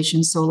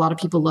situation. So a lot of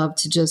people love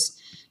to just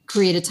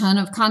create a ton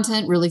of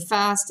content really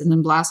fast and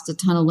then blast a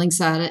ton of links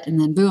at it, and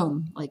then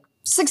boom, like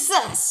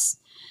success.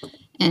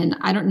 And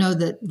I don't know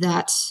that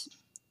that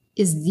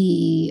is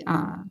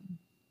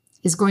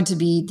is going to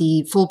be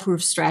the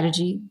foolproof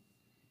strategy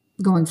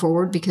going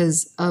forward,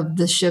 because of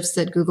the shifts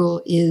that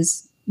Google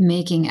is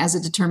making as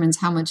it determines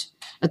how much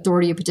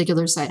authority a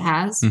particular site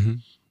has,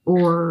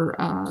 or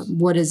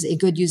what is a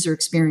good user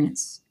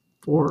experience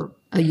for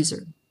a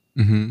user.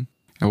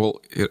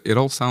 Well, it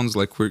all sounds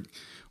like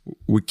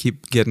we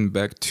keep getting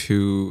back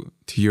to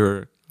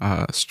your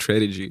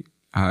strategy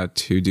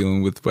to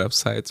dealing with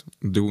websites,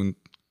 building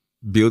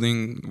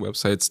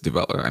websites,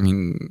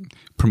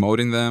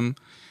 promoting them,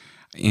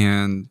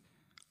 and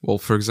well,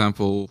 for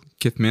example,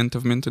 Keith Mint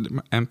of Minted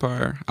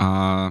Empire,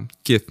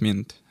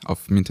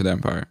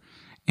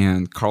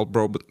 and Carl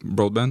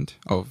Broadbent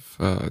of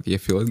the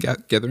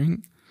Affiliate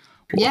Gathering.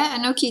 Yeah, I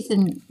know Keith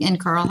and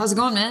Carl. How's it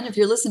going, man? If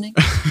you're listening.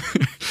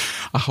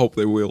 I hope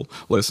they will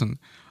listen.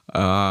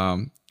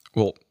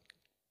 Well,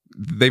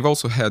 they've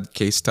also had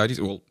case studies.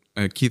 Well,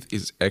 Keith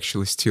is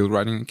actually still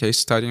writing a case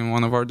study in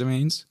one of our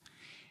domains.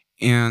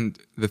 And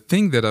the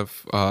thing that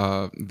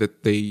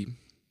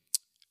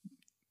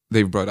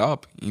they've brought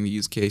up in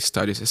these case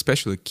studies,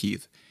 especially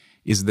Keith,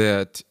 is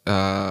that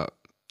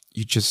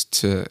you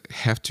just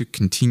have to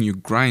continue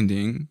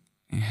grinding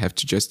and have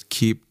to just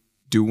keep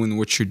doing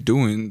what you're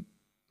doing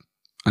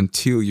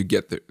until you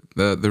get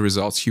the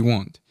results you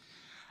want.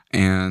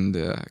 And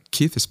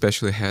Keith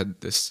especially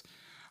had this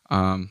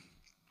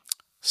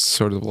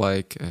sort of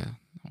like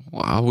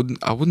I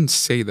wouldn't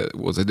say that it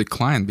was a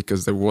decline,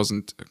 because there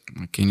wasn't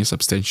like any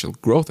substantial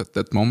growth at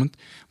that moment,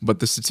 but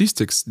the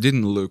statistics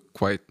didn't look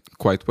quite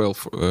well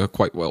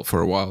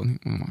for a while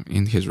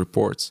in his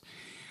reports,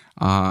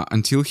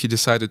 until he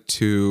decided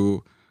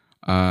to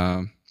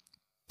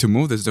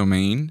move this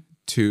domain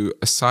to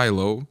a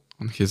silo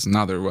on his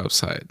another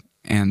website,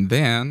 and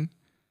then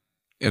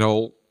it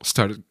all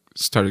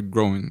started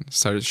growing,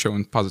 started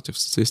showing positive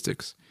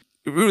statistics.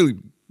 It really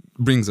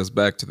brings us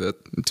back to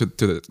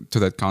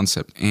that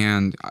concept.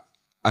 And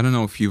I don't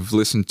know if you've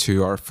listened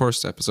to our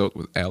first episode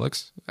with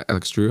Alex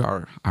Drew,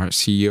 our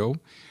CEO.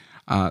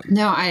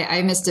 No,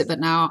 I missed it, but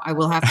now I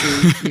will have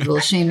to. You will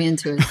shame me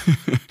into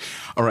it.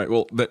 All right.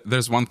 Well,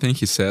 there's one thing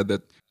he said,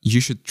 that you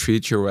should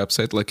treat your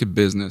website like a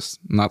business,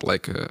 not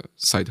like a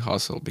side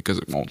hustle, because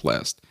it won't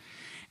last.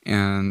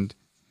 And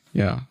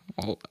yeah,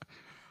 well,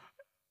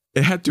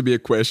 it had to be a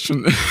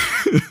question.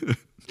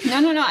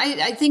 No.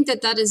 I think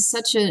that is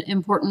such an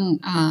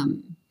important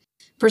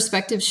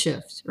perspective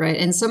shift, right?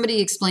 And somebody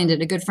explained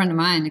it. A good friend of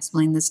mine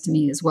explained this to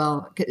me as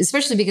well,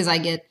 especially because I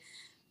get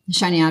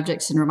shiny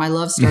object syndrome. I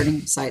love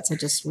starting sites. I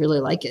just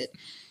really like it.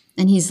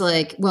 And he's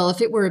like, well,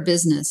 if it were a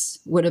business,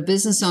 would a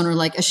business owner,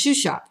 like a shoe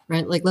shop,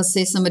 right? Like, let's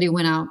say somebody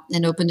went out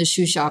and opened a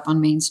shoe shop on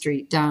Main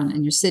Street down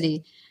in your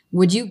city.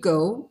 Would you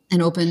go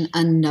and open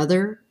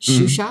another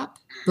shoe shop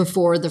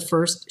before the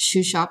first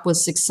shoe shop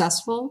was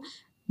successful?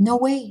 No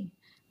way.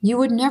 You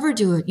would never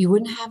do it. You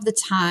wouldn't have the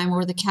time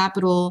or the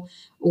capital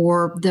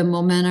or the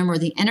momentum or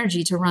the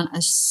energy to run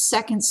a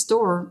second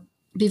store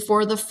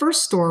before the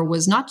first store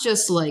was not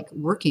just like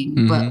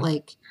working, but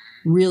like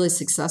really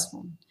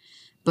successful.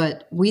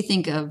 But we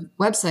think of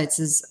websites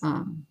as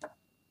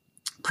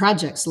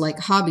projects, like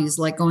hobbies,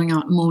 like going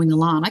out and mowing the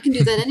lawn. I can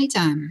do that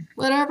anytime,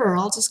 whatever.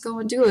 I'll just go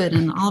and do it,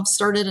 and I'll have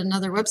started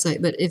another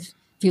website. But if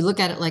you look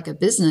at it like a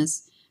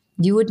business,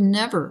 you would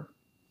never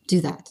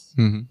do that.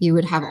 You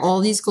would have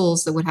all these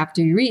goals that would have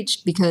to be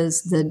reached,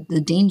 because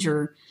the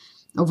danger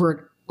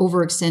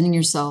overextending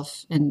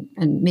yourself and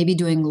maybe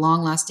doing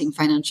long-lasting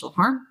financial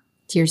harm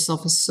to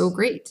yourself is so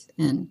great.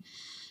 And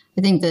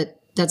I think that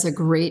that's a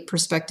great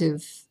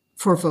perspective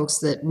for folks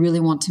that really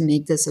want to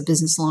make this a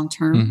business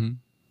long-term.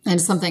 And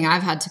it's something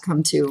I've had to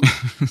come to.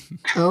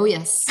 Oh,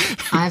 yes.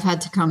 I've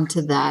had to come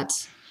to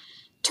that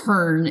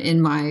turn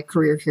in my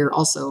career here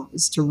also,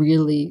 is to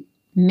really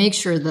make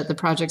sure that the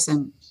projects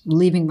I'm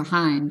leaving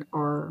behind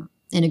are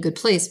in a good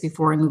place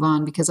before I move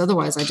on, because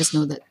otherwise I just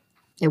know that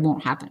it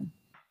won't happen.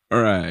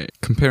 All right.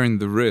 Comparing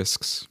the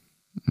risks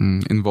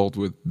involved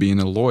with being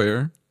a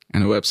lawyer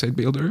and a website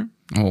builder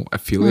or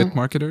affiliate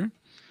marketer,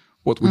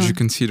 what would you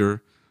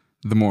consider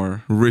the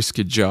more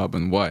risky job,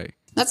 and why?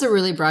 That's a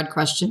really broad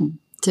question,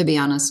 to be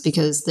honest,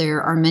 because there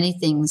are many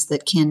things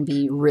that can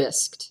be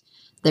risked.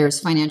 There's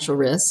financial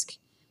risk.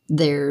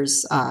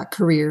 There's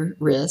career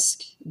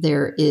risk.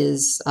 There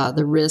is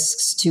the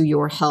risks to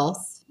your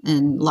health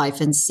and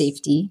life and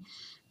safety.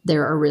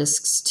 There are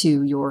risks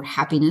to your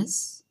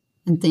happiness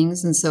and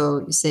things. And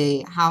so you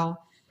say how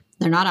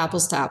they're not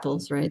apples to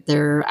apples, right?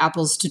 They're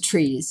apples to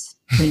trees,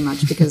 pretty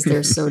much, because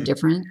they're so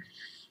different.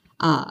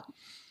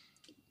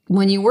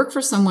 When you work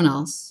for someone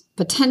else,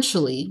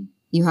 potentially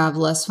you have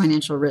less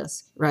financial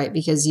risk, right?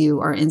 Because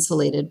you are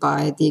insulated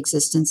by the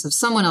existence of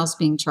someone else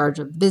being in charge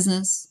of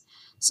business,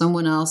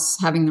 someone else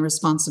having the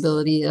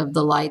responsibility of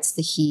the lights,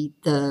 the heat,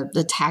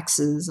 the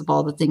taxes of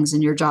all the things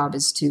in your job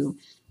is to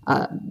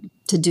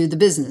do the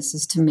business,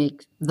 is to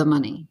make the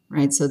money,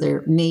 right? So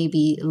there may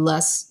be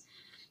less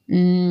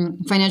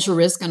financial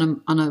risk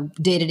on a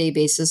day-to-day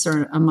basis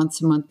or a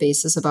month-to-month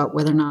basis about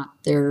whether or not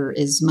there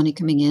is money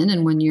coming in.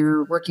 And when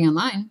you're working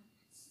online,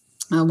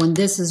 when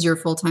this is your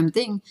full-time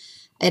thing,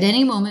 at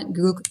any moment,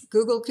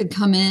 Google could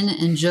come in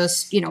and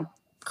just,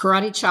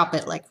 karate chop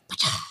it like,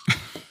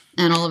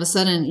 and all of a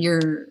sudden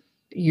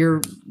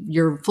your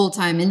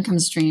full-time income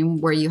stream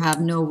where you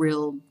have no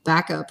real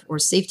backup or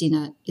safety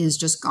net is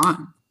just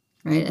gone,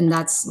 right? And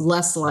that's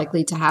less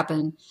likely to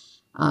happen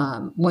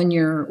when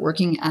you're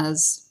working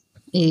as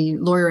a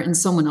lawyer in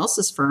someone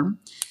else's firm.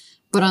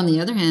 But on the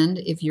other hand,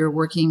 if you're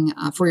working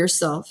for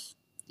yourself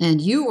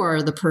and you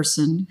are the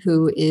person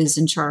who is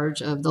in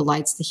charge of the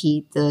lights, the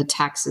heat, the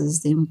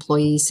taxes, the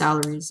employee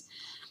salaries,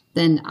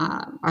 then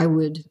I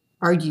would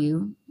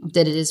argue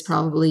that it is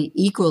probably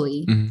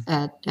equally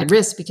at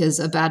risk, because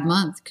a bad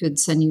month could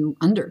send you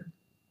under.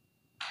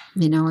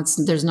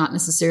 There's not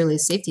necessarily a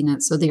safety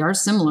net. So they are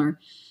similar,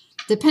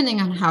 depending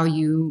on how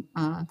you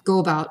go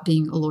about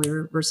being a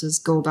lawyer versus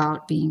go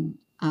about being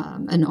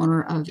an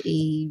owner of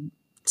a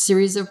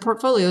series of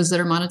portfolios that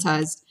are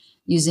monetized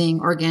using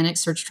organic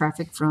search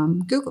traffic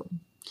from Google.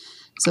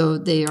 So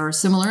they are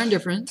similar and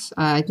different.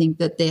 I think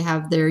that they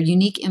have their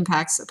unique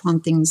impacts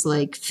upon things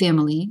like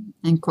family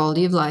and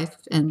quality of life.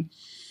 And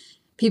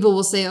people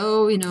will say,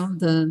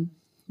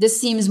 this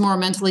seems more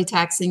mentally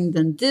taxing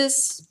than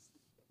this.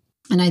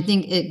 And I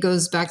think it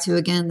goes back to,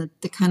 again,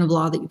 the kind of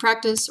law that you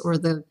practice or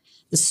the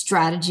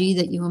strategy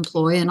that you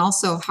employ, and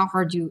also how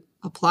hard you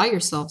apply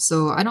yourself.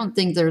 So I don't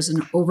think there's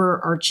an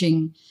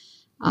overarching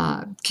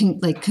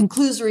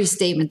conclusory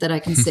statement that I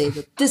can say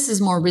that this is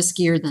more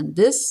riskier than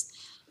this,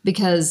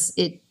 because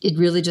it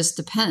really just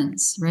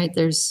depends, right?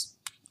 There's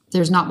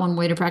not one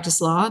way to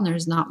practice law, and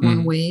there's not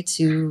one way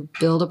to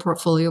build a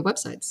portfolio of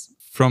websites.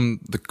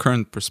 From the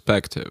current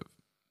perspective,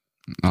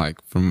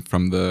 like from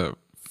the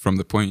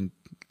point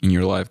in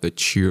your life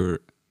that you're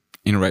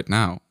in right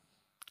now,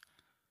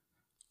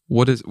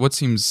 what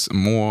seems a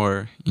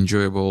more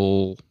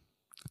enjoyable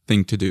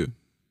thing to do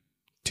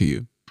to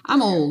you?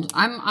 I'm old.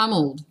 I'm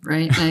old,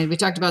 right? We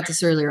talked about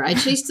this earlier. I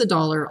chased the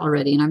dollar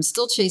already, and I'm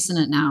still chasing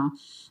it now.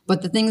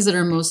 But the things that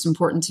are most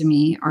important to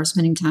me are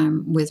spending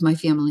time with my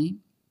family,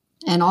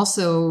 and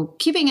also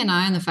keeping an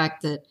eye on the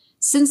fact that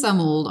since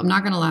I'm old, I'm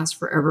not going to last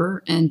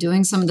forever, and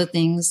doing some of the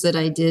things that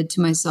I did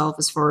to myself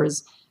as far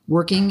as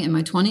working in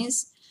my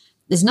 20s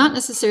is not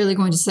necessarily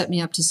going to set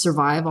me up to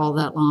survive all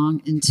that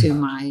long into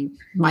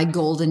my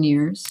golden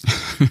years.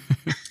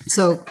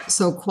 So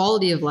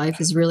quality of life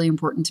is really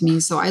important to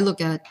me. So I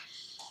look at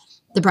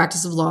the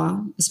practice of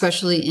law,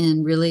 especially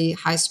in really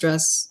high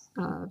stress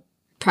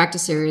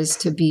practice areas,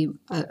 to be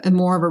a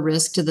more of a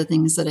risk to the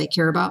things that I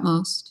care about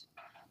most,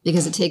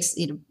 because it takes,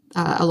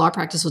 a law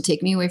practice will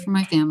take me away from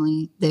my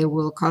family. They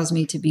will cause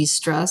me to be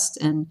stressed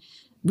and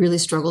really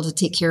struggle to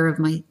take care of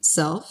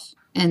myself.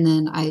 And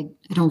then I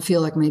don't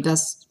feel like my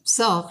best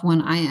self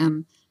when I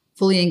am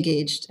fully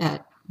engaged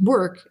at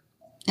work.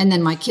 And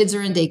then my kids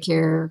are in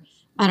daycare.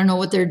 I don't know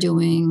what they're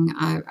doing.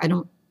 I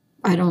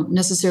don't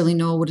necessarily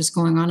know what is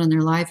going on in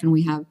their life. And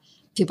we have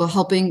people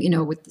helping,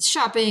 with the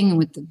shopping and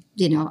with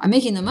I'm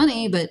making the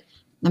money, but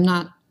I'm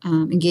not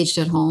engaged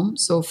at home.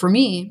 So for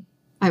me,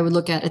 I would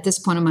look at this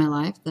point in my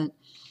life that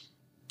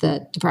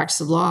the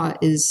practice of law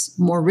is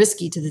more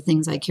risky to the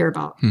things I care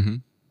about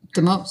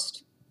the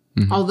most.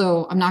 Mm-hmm.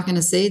 Although I'm not going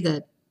to say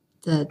that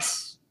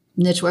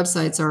niche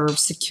websites are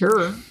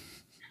secure.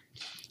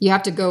 You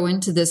have to go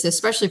into this,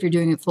 especially if you're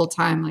doing it full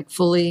time, like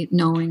fully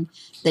knowing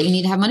that you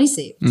need to have money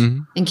saved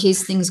in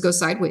case things go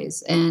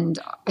sideways. And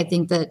I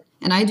think that,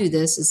 and I do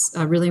this, is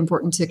really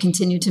important to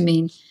continue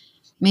to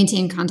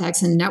maintain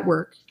contacts and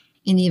network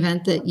in the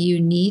event that you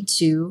need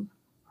to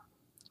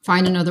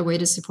find another way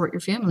to support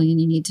your family,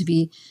 and you need to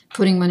be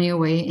putting money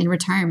away in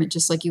retirement,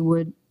 just like you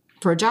would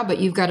for a job, but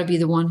you've got to be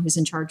the one who's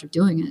in charge of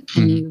doing it.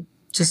 And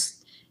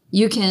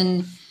you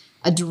can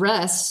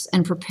address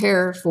and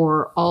prepare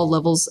for all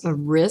levels of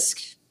risk.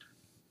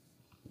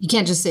 You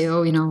can't just say,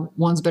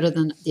 one's better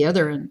than the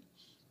other. And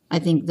I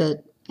think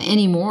that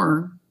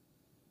anymore,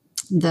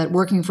 that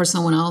working for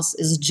someone else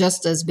is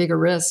just as big a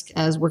risk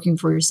as working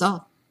for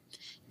yourself.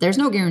 There's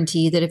no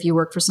guarantee that if you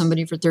work for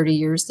somebody for 30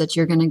 years that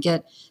you're going to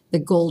get the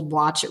gold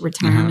watch at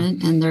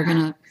retirement and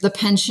the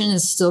pension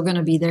is still going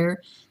to be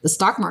there. The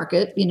stock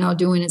market,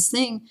 doing its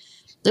thing.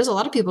 There's a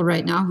lot of people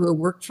right now who have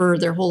worked for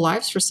their whole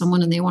lives for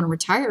someone and they want to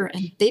retire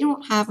and they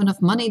don't have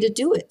enough money to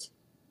do it.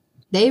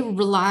 They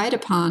relied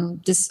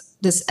upon this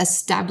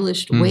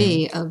established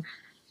way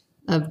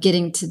of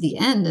getting to the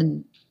end,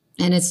 and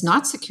it's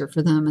not secure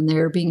for them. And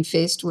they're being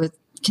faced with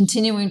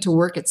continuing to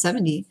work at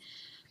 70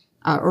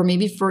 or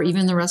maybe for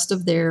even the rest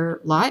of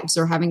their lives,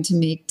 or having to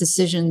make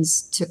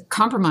decisions to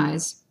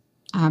compromise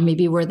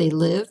maybe where they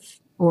live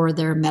or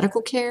their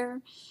medical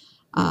care.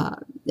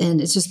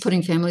 And it's just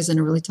putting families in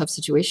a really tough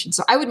situation.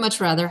 So I would much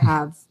rather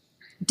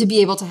to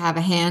be able to have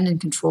a hand and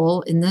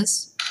control in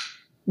this.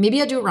 Maybe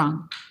I do it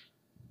wrong.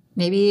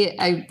 Maybe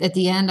at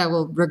the end I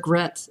will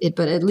regret it,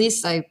 but at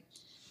least I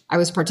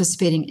was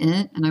participating in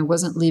it and I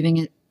wasn't leaving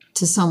it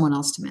to someone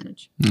else to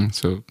manage.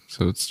 So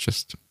it's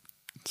just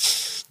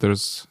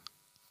there's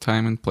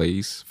time and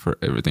place for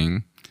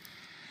everything,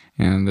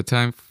 and the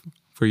time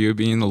for you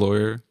being a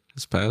lawyer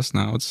has passed.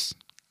 Now it's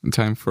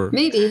time for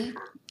maybe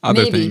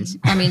other things.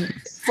 I mean,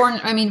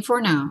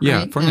 for now. Yeah,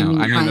 right? for now.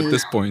 I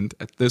mean,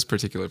 at this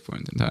particular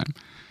point in time.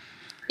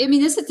 I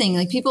mean, that's the thing.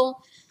 Like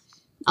people,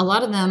 a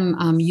lot of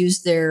them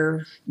use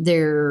their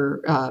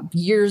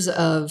years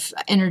of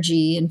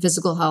energy and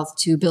physical health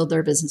to build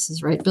their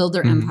businesses, right? Build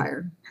their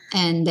empire.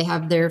 And they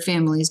have their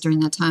families during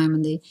that time,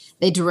 and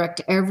they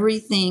direct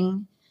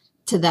everything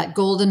to that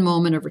golden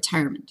moment of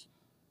retirement,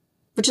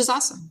 which is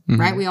awesome,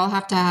 right? We all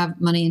have to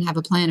have money and have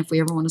a plan if we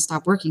ever want to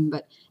stop working.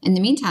 But in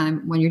the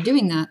meantime, when you're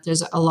doing that,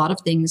 there's a lot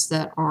of things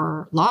that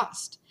are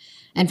lost.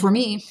 And for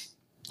me,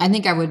 I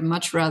think I would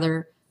much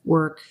rather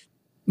work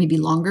maybe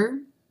longer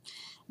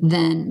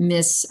than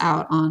miss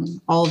out on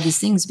all of these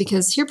things,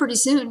 because here pretty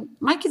soon,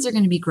 my kids are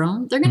going to be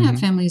grown. They're going to have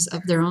families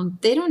of their own.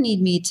 They don't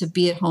need me to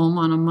be at home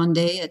on a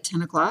Monday at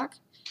 10 o'clock.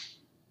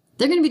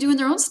 They're going to be doing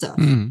their own stuff.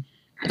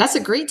 That's a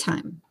great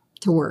time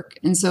to work.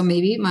 And so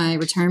maybe my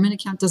retirement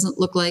account doesn't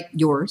look like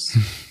yours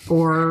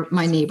or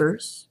my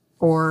neighbors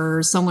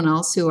or someone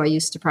else who I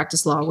used to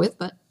practice law with.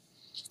 But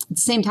at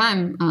the same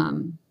time,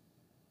 I'm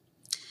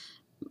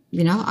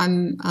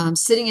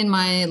sitting in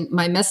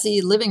my messy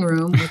living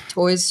room with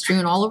toys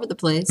strewn all over the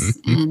place,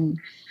 and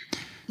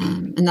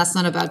that's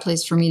not a bad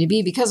place for me to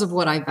be because of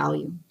what I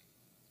value.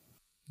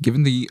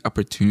 Given the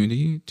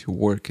opportunity to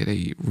work at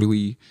a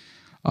really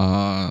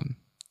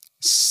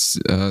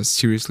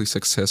seriously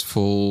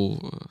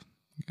successful,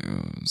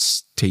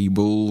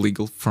 stable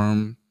legal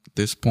firm at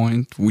this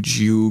point, would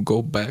you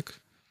go back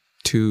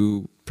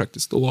to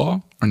practice the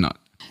law or not?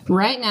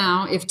 Right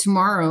now, if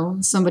tomorrow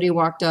somebody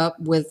walked up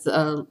with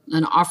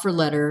an offer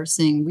letter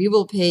saying, we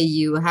will pay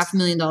you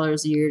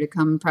 $500,000 a year to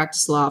come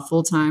practice law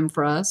full time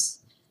for us,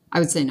 I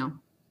would say no.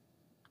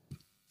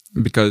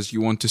 Because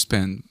you want to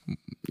spend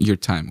your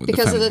time with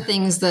because the family. Of the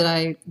things that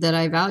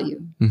I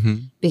value.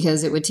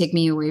 Because it would take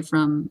me away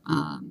from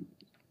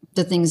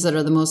the things that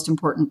are the most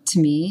important to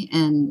me.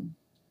 And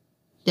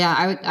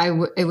yeah,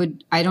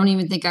 I don't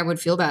even think I would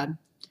feel bad.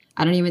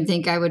 I don't even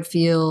think I would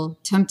feel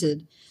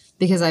tempted,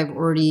 because I've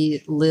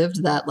already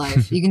lived that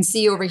life. You can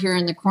see over here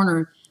in the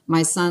corner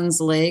my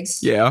son's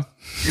legs. Yeah.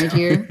 Right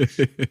here.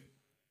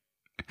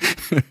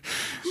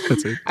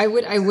 That's it. I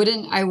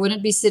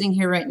wouldn't be sitting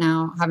here right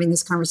now having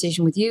this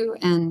conversation with you,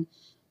 and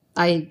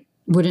I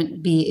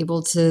wouldn't be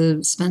able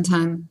to spend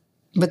time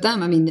with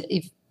them. I mean,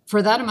 if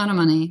for that amount of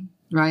money,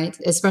 right?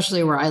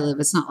 Especially where I live,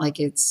 it's not like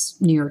it's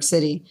New York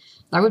City.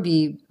 That would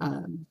be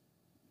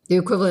the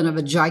equivalent of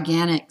a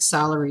gigantic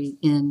salary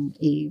in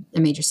a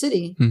major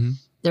city.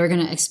 They're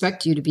going to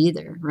expect you to be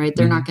there, right?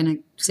 They're not going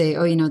to say,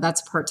 oh, that's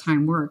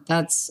part-time work.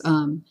 That's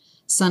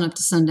sun up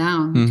to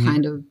sundown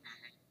kind of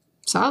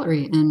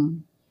salary.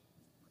 And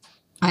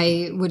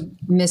I would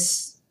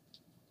miss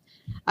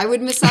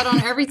out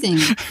on everything.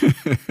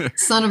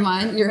 Son of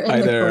mine, you're in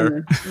Hi the there.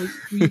 corner.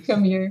 Will you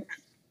come here?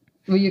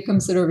 Will you come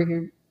sit over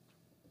here?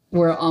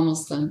 We're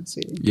almost done,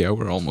 sweetie. Yeah,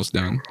 we're almost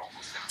done.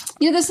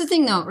 Yeah, that's the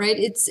thing, though, right?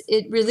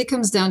 It really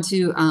comes down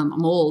to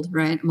I'm old,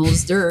 right? I'm old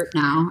as dirt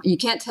now. You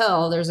can't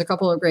tell. There's a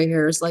couple of gray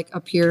hairs like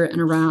up here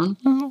and around.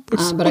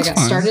 But I got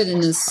started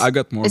in this. I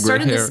got more gray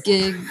hair. This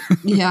gig.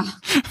 Yeah,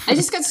 I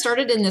just got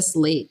started in this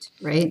late,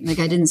 right? Like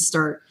I didn't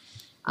start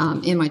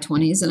in my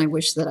 20s, and I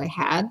wish that I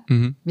had,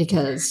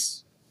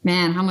 because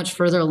man, how much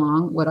further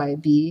along would I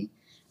be?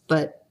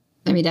 But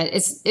I mean, I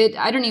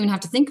don't even have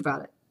to think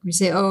about it. We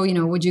say, oh,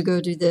 would you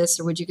go do this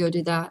or would you go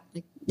do that?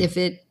 Like if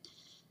it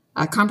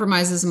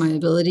compromises my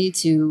ability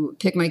to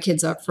pick my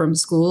kids up from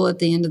school at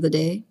the end of the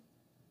day,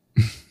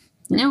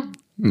 no.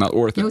 Not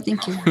worth it. No,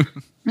 thank you.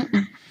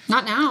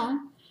 Not now.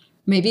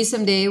 Maybe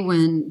someday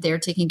when they're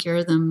taking care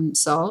of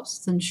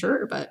themselves, then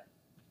sure, but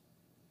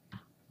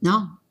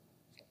no.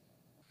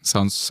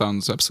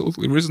 Sounds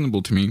absolutely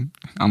reasonable to me.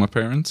 I'm a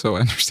parent, so I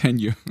understand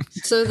you.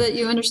 So that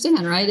you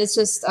understand, right? It's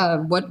just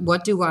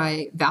what do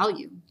I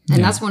value?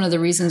 And that's one of the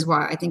reasons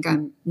why I think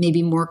I'm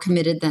maybe more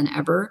committed than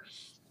ever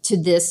to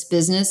this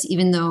business,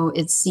 even though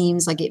it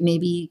seems like it may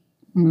be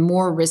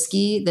more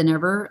risky than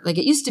ever. Like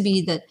it used to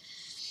be that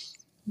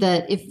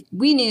if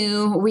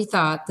we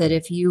thought that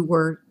if you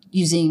were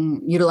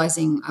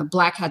utilizing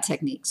black hat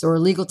techniques or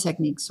illegal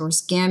techniques or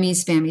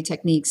spammy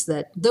techniques,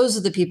 that those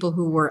are the people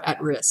who were at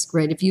risk,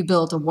 right? If you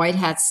built a white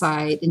hat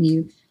site and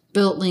you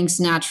built links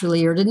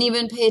naturally or didn't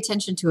even pay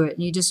attention to it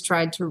and you just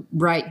tried to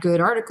write good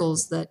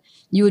articles, that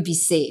you would be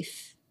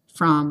safe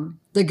from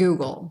the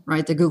Google,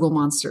 right? The Google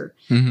monster.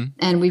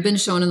 And we've been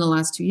shown in the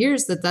last 2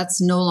 years that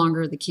that's no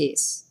longer the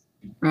case,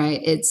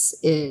 right? There's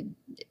a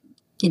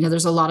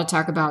lot of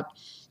talk about,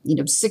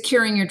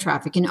 securing your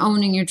traffic and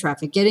owning your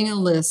traffic, getting a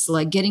list,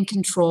 like getting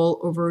control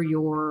over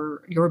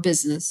your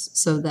business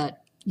so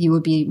that you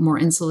would be more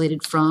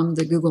insulated from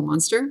the Google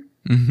monster.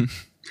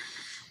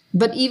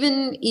 But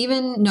even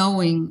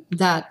knowing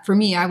that, for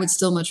me, I would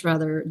still much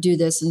rather do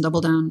this and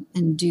double down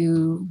and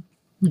do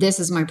this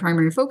as my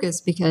primary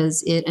focus,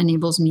 because it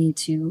enables me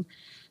to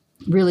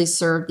really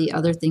serve the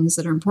other things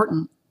that are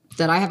important,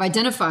 that I have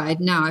identified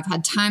now. I've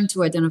had time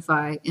to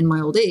identify in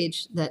my old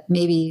age that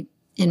maybe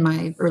in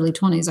my early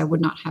 20s I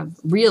would not have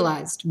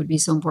realized would be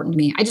so important to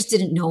me. I just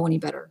didn't know any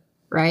better,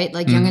 right?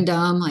 Like young and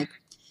dumb, like,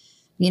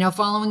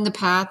 following the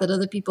path that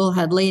other people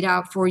had laid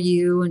out for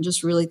you and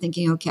just really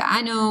thinking, okay,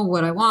 I know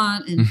what I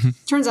want. And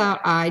turns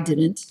out I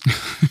didn't.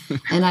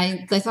 And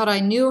I thought I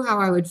knew how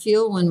I would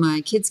feel when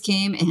my kids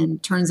came,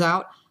 and turns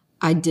out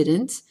I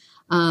didn't.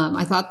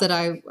 I thought that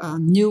I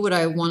knew what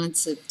I wanted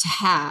to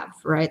have,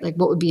 right? Like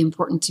what would be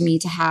important to me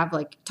to have,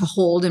 like to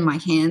hold in my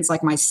hands,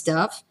 like my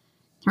stuff.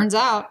 Turns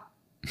out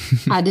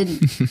I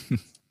didn't.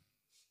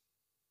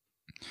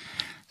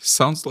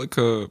 Sounds like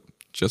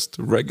just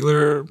a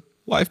regular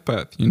life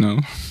path, Yeah,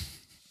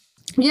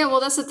 well,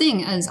 that's the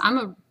thing, is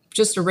I'm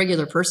just a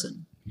regular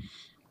person.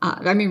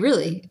 I mean,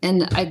 really.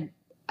 And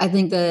I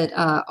think that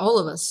all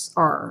of us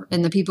are,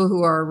 and the people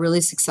who are really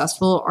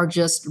successful are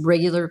just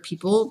regular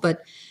people,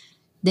 but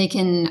they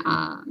can,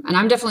 and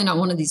I'm definitely not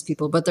one of these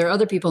people, but there are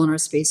other people in our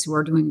space who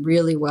are doing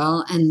really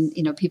well. And,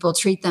 people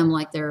treat them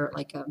like they're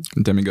like a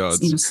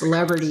demigods,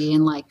 celebrity,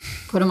 and like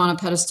put them on a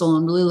pedestal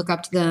and really look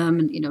up to them,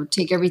 and,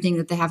 take everything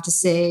that they have to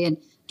say. And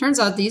turns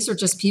out these are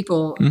just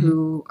people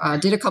who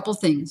did a couple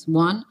things.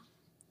 One,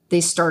 they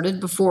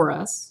started before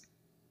us.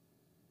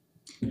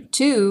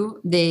 Two,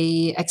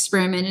 they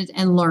experimented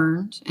and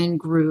learned and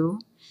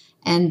grew,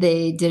 and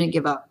they didn't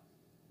give up.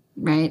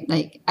 Right.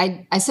 Like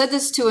I said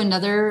this to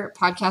another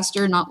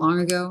podcaster not long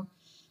ago.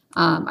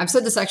 I've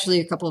said this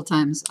actually a couple of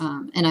times,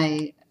 and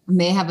I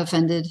may have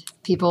offended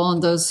people,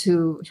 and those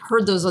who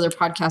heard those other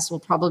podcasts will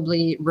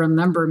probably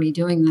remember me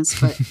doing this,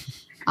 but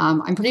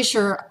I'm pretty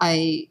sure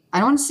I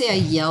don't want to say I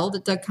yelled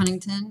at Doug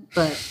Cunnington,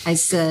 but I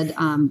said,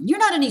 you're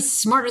not any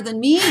smarter than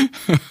me.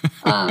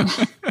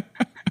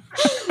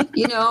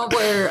 We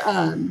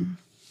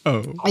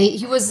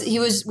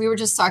were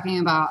just talking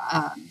about,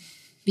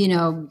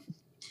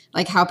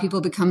 like how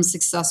people become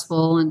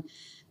successful. And,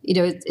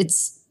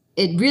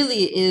 it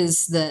really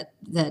is that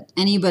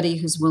anybody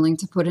who's willing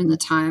to put in the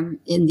time,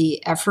 in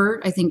the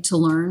effort, I think, to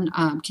learn,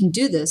 can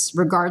do this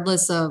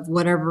regardless of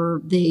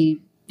whatever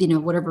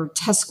whatever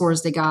test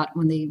scores they got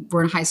when they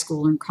were in high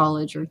school or in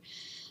college, or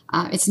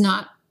it's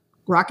not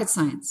rocket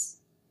science.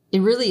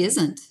 It really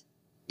isn't.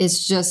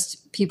 It's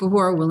just people who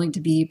are willing to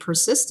be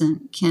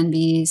persistent can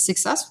be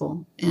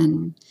successful.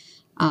 And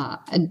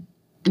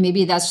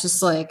maybe that's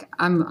just like,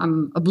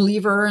 I'm a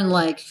believer in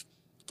like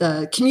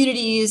the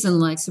communities and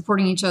like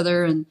supporting each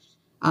other. And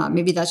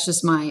maybe that's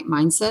just my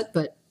mindset,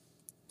 but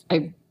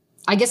I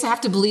guess I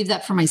have to believe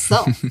that for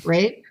myself,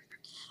 right?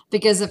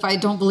 Because if I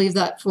don't believe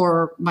that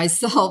for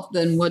myself,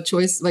 then what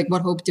choice, like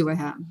what hope do I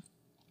have?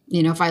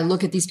 If I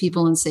look at these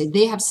people and say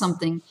they have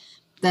something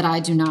that I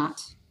do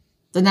not,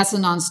 then that's a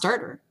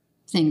non-starter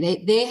thing.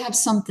 They have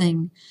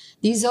something,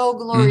 these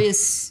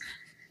glorious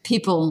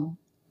people,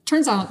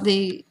 turns out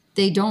they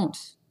don't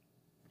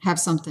have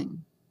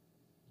something.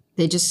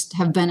 They just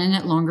have been in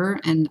it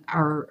longer and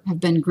have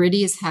been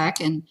gritty as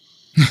heck and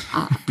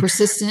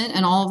persistent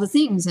and all of the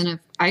things. And if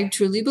I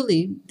truly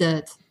believe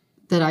that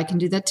I can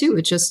do that too,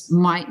 it just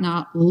might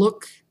not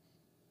look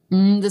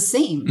the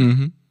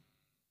same.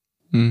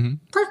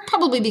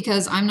 Probably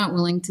because I'm not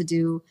willing to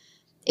do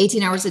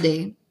 18 hours a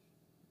day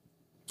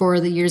for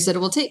the years that it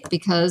will take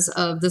because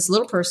of this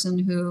little person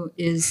who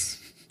is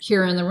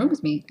here in the room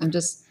with me. I'm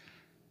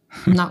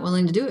not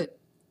willing to do it.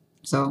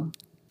 So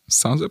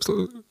sounds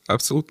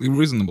absolutely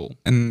reasonable.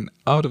 And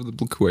out of the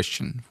blue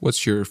question,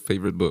 what's your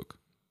favorite book?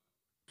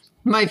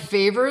 My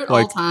favorite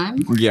all time?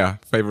 Yeah,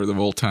 favorite of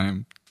all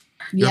time.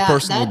 Your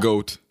personal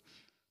goat.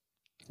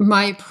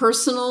 My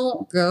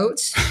personal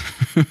goat.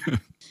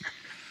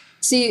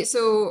 See,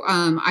 so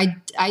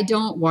I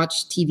don't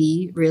watch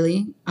TV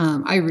really.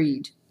 I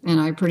read, and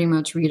I pretty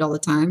much read all the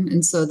time.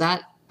 And so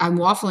that I'm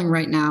waffling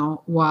right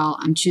now while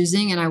I'm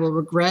choosing, and I will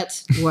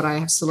regret what I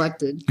have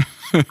selected.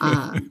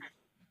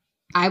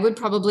 I would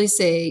probably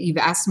say, you've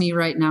asked me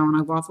right now, and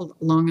I've waffled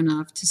long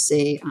enough to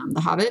say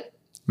The Hobbit.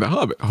 The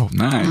Hobbit. Oh,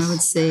 nice. I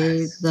would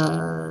say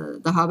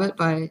the Hobbit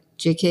by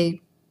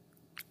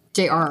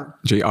J.R.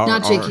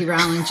 Not J.K.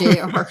 Rowling,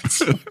 J.R.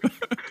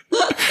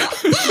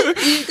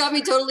 You got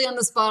me totally on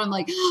the spot. I'm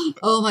like,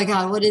 oh my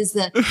God, what is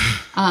that?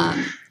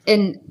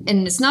 And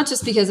it's not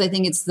just because I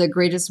think it's the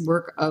greatest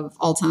work of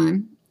all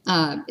time.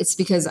 It's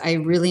because I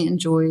really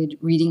enjoyed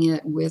reading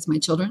it with my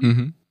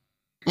children.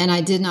 And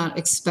I did not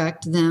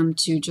expect them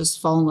to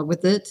just fall in love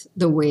with it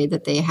the way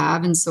that they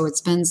have. And so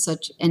it's been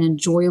such an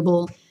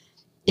enjoyable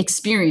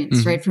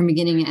experience, right, from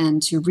beginning to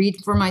end, to read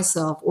for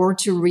myself or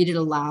to read it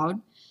aloud.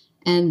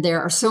 And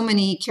there are so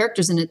many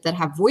characters in it that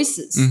have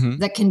voices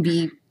that can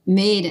be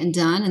made and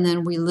done. And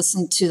then we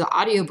listened to the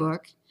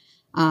audiobook,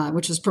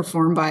 which was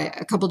performed by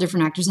a couple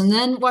different actors, and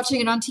then watching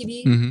it on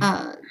TV.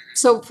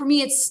 So for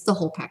me, it's the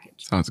whole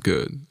package. Sounds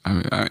good.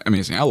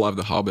 Amazing. I love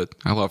The Hobbit.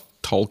 I love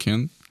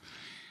Tolkien.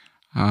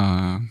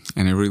 And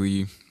I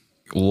really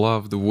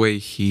love the way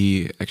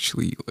he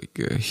actually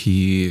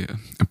he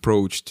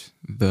approached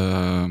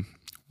the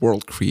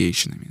world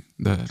creation.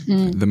 I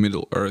mean, the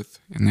Middle Earth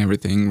and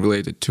everything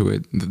related to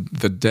it.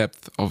 The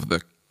depth of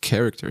the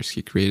characters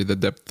he created, the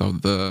depth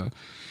of the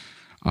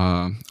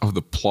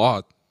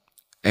plot.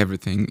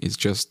 Everything is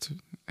just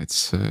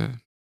it's a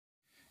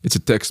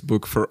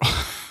textbook for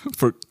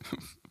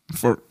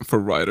for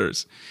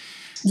writers.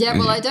 Yeah,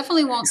 well, I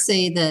definitely won't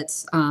say that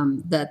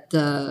that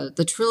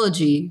the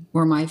trilogy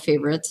were my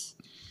favorite.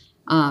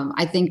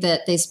 I think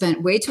that they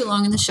spent way too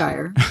long in the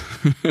Shire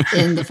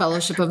in the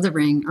Fellowship of the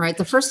Ring. All right,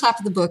 the first half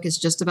of the book is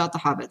just about the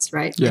hobbits,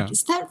 right? Yeah. Like,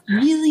 is that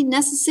really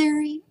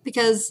necessary?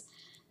 Because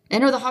I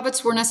know the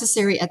hobbits were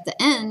necessary at the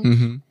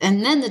end,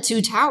 and then the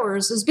Two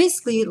Towers was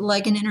basically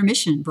like an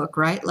intermission book,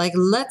 right? Like,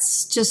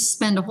 let's just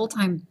spend a whole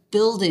time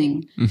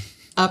building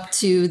up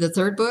to the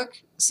third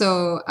book.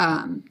 So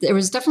there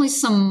was definitely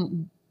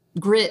some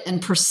grit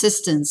and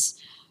persistence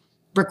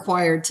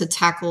required to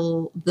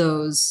tackle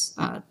those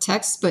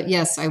texts. But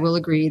yes, I will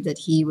agree that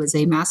he was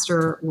a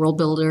master world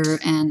builder,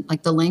 and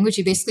like the language,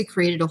 he basically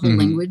created a whole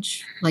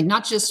language, like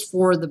not just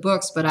for the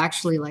books, but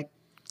actually like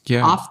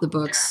off the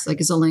books,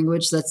 like is a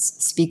language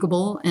that's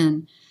speakable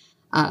and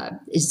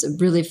is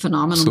really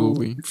phenomenal.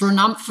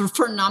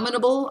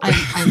 Phenomenable.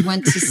 I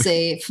went to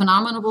say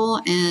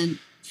phenomenal and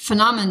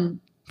phenomenal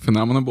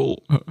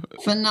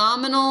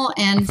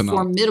and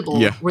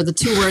formidable were the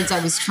two words I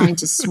was trying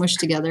to smush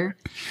together.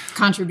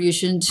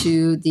 Contribution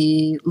to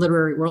the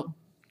literary world.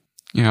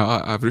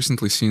 Yeah, I've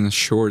recently seen a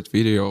short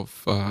video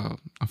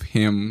of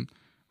him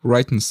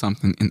writing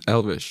something in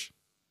Elvish.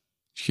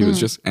 He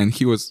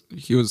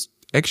was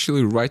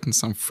actually writing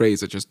some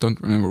phrase. I just don't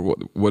remember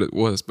what it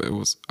was, but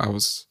I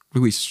was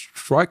really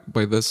struck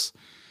by this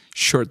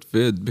short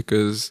vid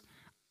because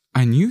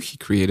I knew he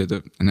created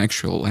an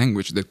actual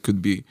language that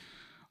could be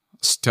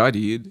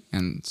studied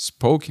and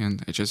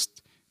spoken.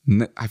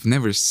 I've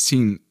never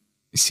seen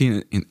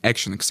it in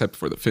action except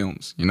for the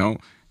films. You know,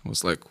 I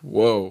was like,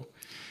 whoa,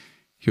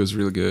 he was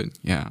really good.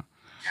 Yeah.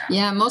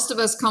 Most of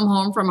us come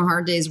home from a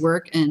hard day's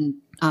work and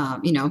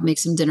make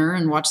some dinner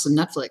and watch some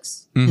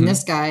Netflix. And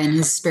this guy in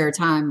his spare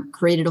time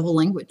created a whole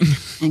language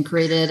and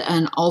created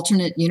an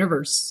alternate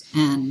universe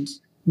and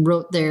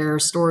wrote their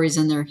stories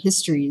and their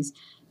histories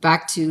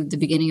back to the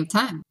beginning of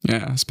time.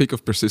 Yeah, speak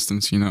of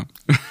persistence,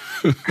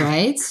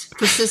 Right?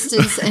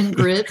 Persistence and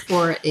grit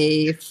for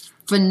a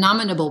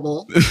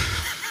phenomenal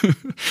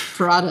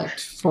product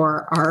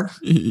for our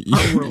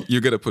world. You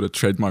gotta put a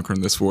trademark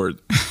on this word.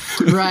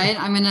 Right?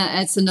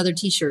 It's another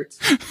t-shirt.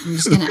 I'm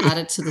just gonna add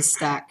it to the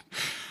stack.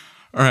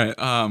 All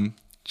right.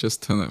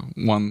 Just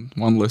one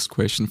last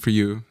question for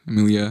you,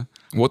 Emilia.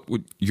 What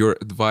would your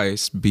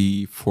advice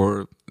be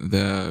for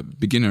the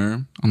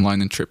beginner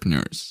online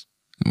entrepreneurs?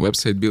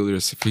 Website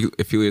builders,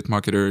 affiliate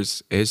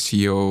marketers,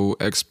 SEO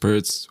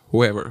experts,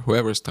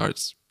 whoever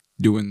starts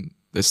doing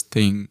this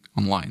thing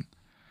online.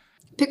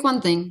 Pick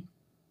one thing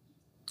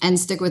and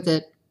stick with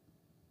it,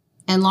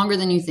 and longer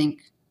than you think.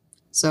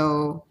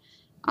 So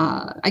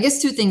I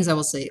guess two things I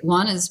will say.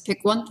 One is pick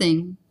one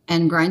thing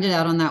and grind it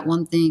out on that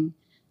one thing,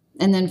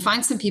 and then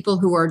find some people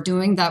who are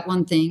doing that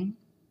one thing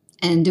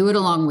and do it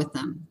along with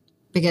them.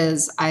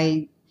 Because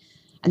I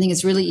think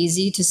it's really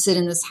easy to sit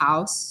in this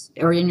house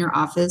or in your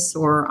office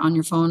or on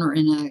your phone or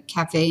in a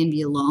cafe and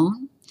be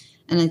alone.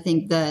 And I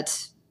think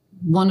that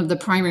one of the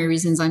primary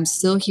reasons I'm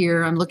still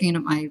here, I'm looking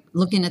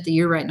at the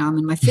year right now. I'm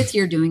in my 5th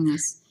year doing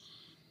this.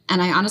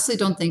 And I honestly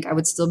don't think I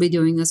would still be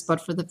doing this, but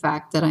for the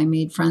fact that I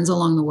made friends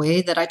along the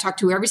way that I talk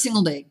to every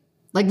single day,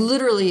 like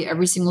literally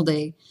every single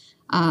day,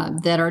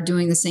 that are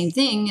doing the same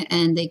thing.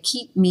 And they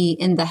keep me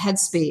in the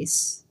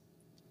headspace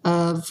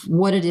of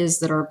what it is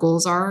that our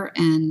goals are.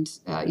 And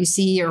you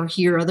see or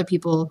hear other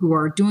people who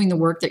are doing the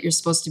work that you're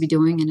supposed to be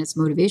doing, and it's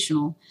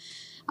motivational.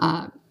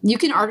 You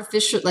can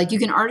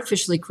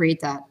artificially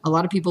create that. A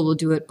lot of people will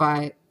do it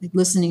by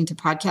listening to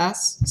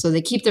podcasts. So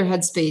they keep their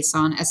headspace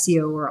on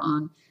SEO or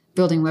on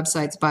building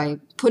websites by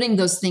putting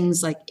those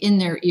things like in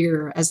their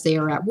ear as they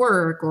are at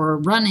work or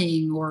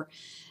running or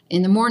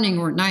in the morning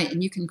or at night.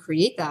 And you can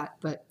create that,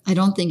 but I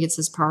don't think it's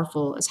as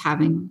powerful as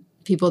having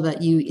people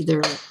that you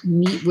either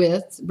meet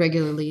with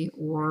regularly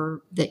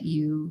or that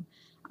you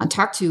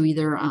talk to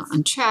either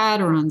on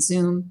chat or on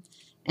Zoom.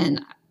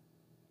 And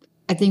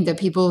I think that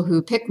people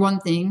who pick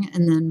one thing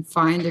and then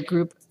find a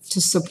group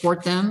to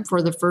support them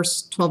for the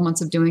first 12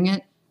 months of doing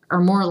it are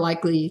more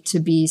likely to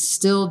be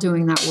still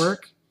doing that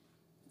work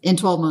in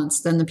 12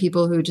 months than the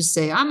people who just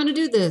say, I'm going to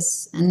do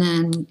this. And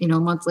then, a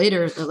month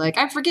later, they're like,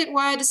 I forget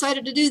why I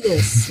decided to do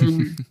this.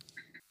 And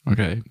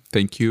okay.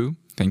 Thank you.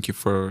 Thank you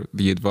for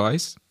the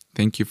advice.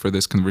 Thank you for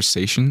this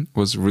conversation. It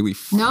was really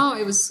fun. No,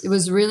 it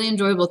was really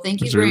enjoyable.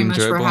 Thank you very much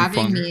for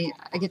having me.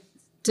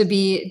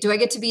 Do I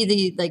get to be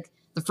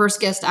the first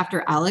guest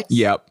after Alex?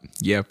 Yep.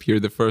 You're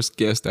the first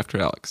guest after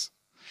Alex.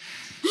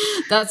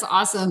 That's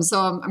awesome.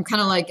 So I'm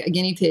kind of like a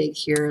guinea pig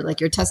here.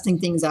 Like you're testing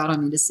things out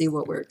on me to see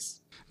what works.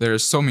 There are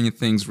so many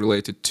things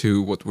related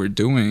to what we're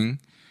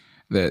doing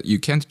that you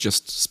can't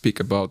just speak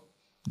about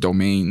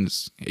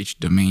domains,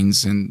 H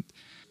domains, and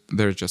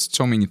there are just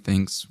so many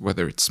things,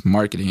 whether it's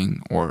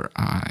marketing or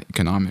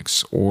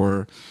economics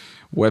or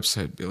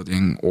website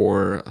building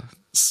or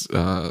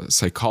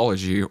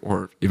psychology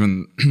or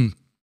even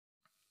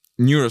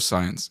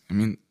neuroscience. I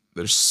mean,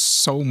 there's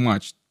so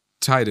much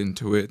tied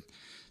into it.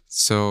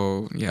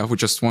 So yeah, we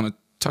just want to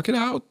talk it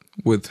out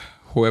with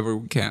whoever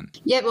we can.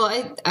 Yeah, well,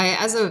 I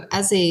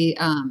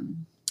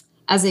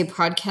as a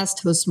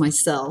podcast host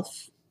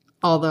myself,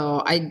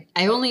 although I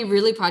only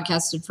really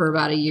podcasted for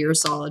about a year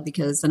solid,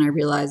 because then I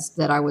realized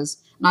that I was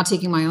not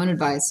taking my own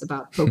advice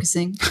about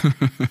focusing.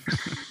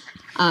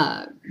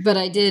 But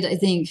I did, I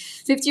think,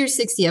 50 or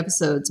 60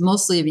 episodes,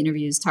 mostly of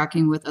interviews,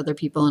 talking with other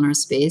people in our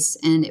space.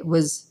 And it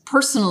was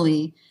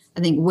personally, I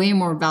think, way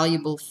more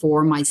valuable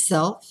for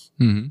myself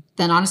than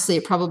honestly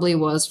it probably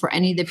was for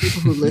any of the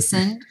people who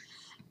listened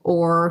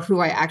or who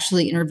I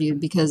actually interviewed,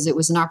 because it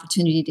was an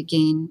opportunity to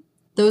gain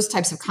those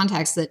types of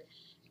contacts that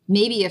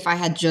maybe if I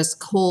had just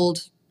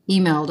cold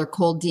emailed or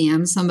cold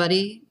DM'd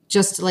somebody,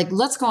 just like,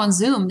 let's go on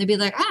Zoom, they'd be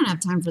like, I don't have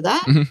time for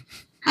that.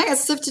 I got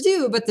stuff to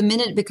do. But the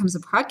minute it becomes a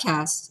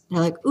podcast,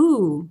 they're like,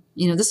 ooh,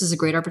 this is a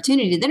great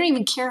opportunity. They don't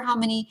even care how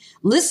many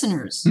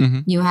listeners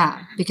you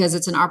have, because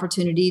it's an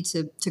opportunity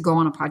to go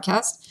on a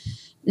podcast.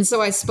 And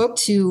so I spoke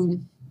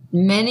to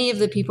many of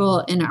the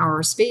people in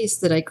our space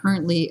that I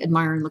currently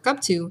admire and look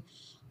up to,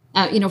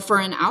 for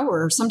an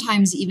hour,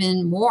 sometimes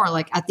even more.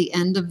 Like at the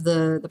end of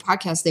the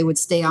podcast, they would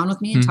stay on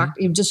with me and talk,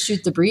 just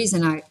shoot the breeze.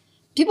 And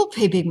people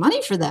pay big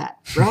money for that,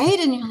 right?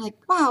 And you're like,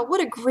 wow, what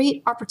a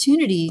great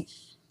opportunity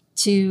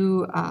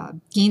to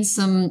gain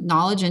some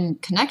knowledge and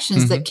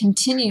connections that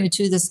continue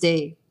to this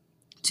day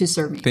to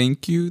serve me.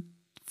 Thank you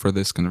for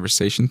this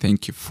conversation.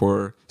 Thank you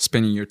for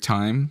spending your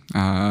time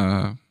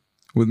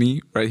with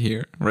me right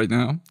here, right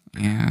now.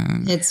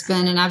 And it's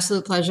been an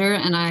absolute pleasure.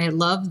 And I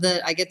love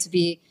that I get to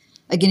be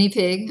a guinea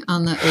pig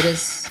on the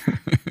Odys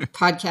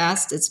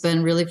podcast. It's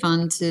been really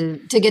fun to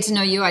get to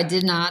know you. I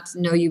did not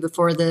know you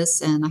before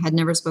this, and I had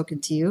never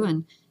spoken to you.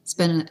 And it's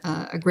been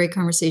a great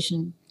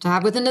conversation to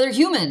have with another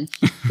human,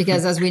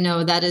 because as we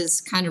know, that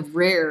is kind of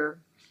rare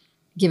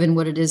given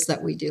what it is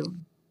that we do.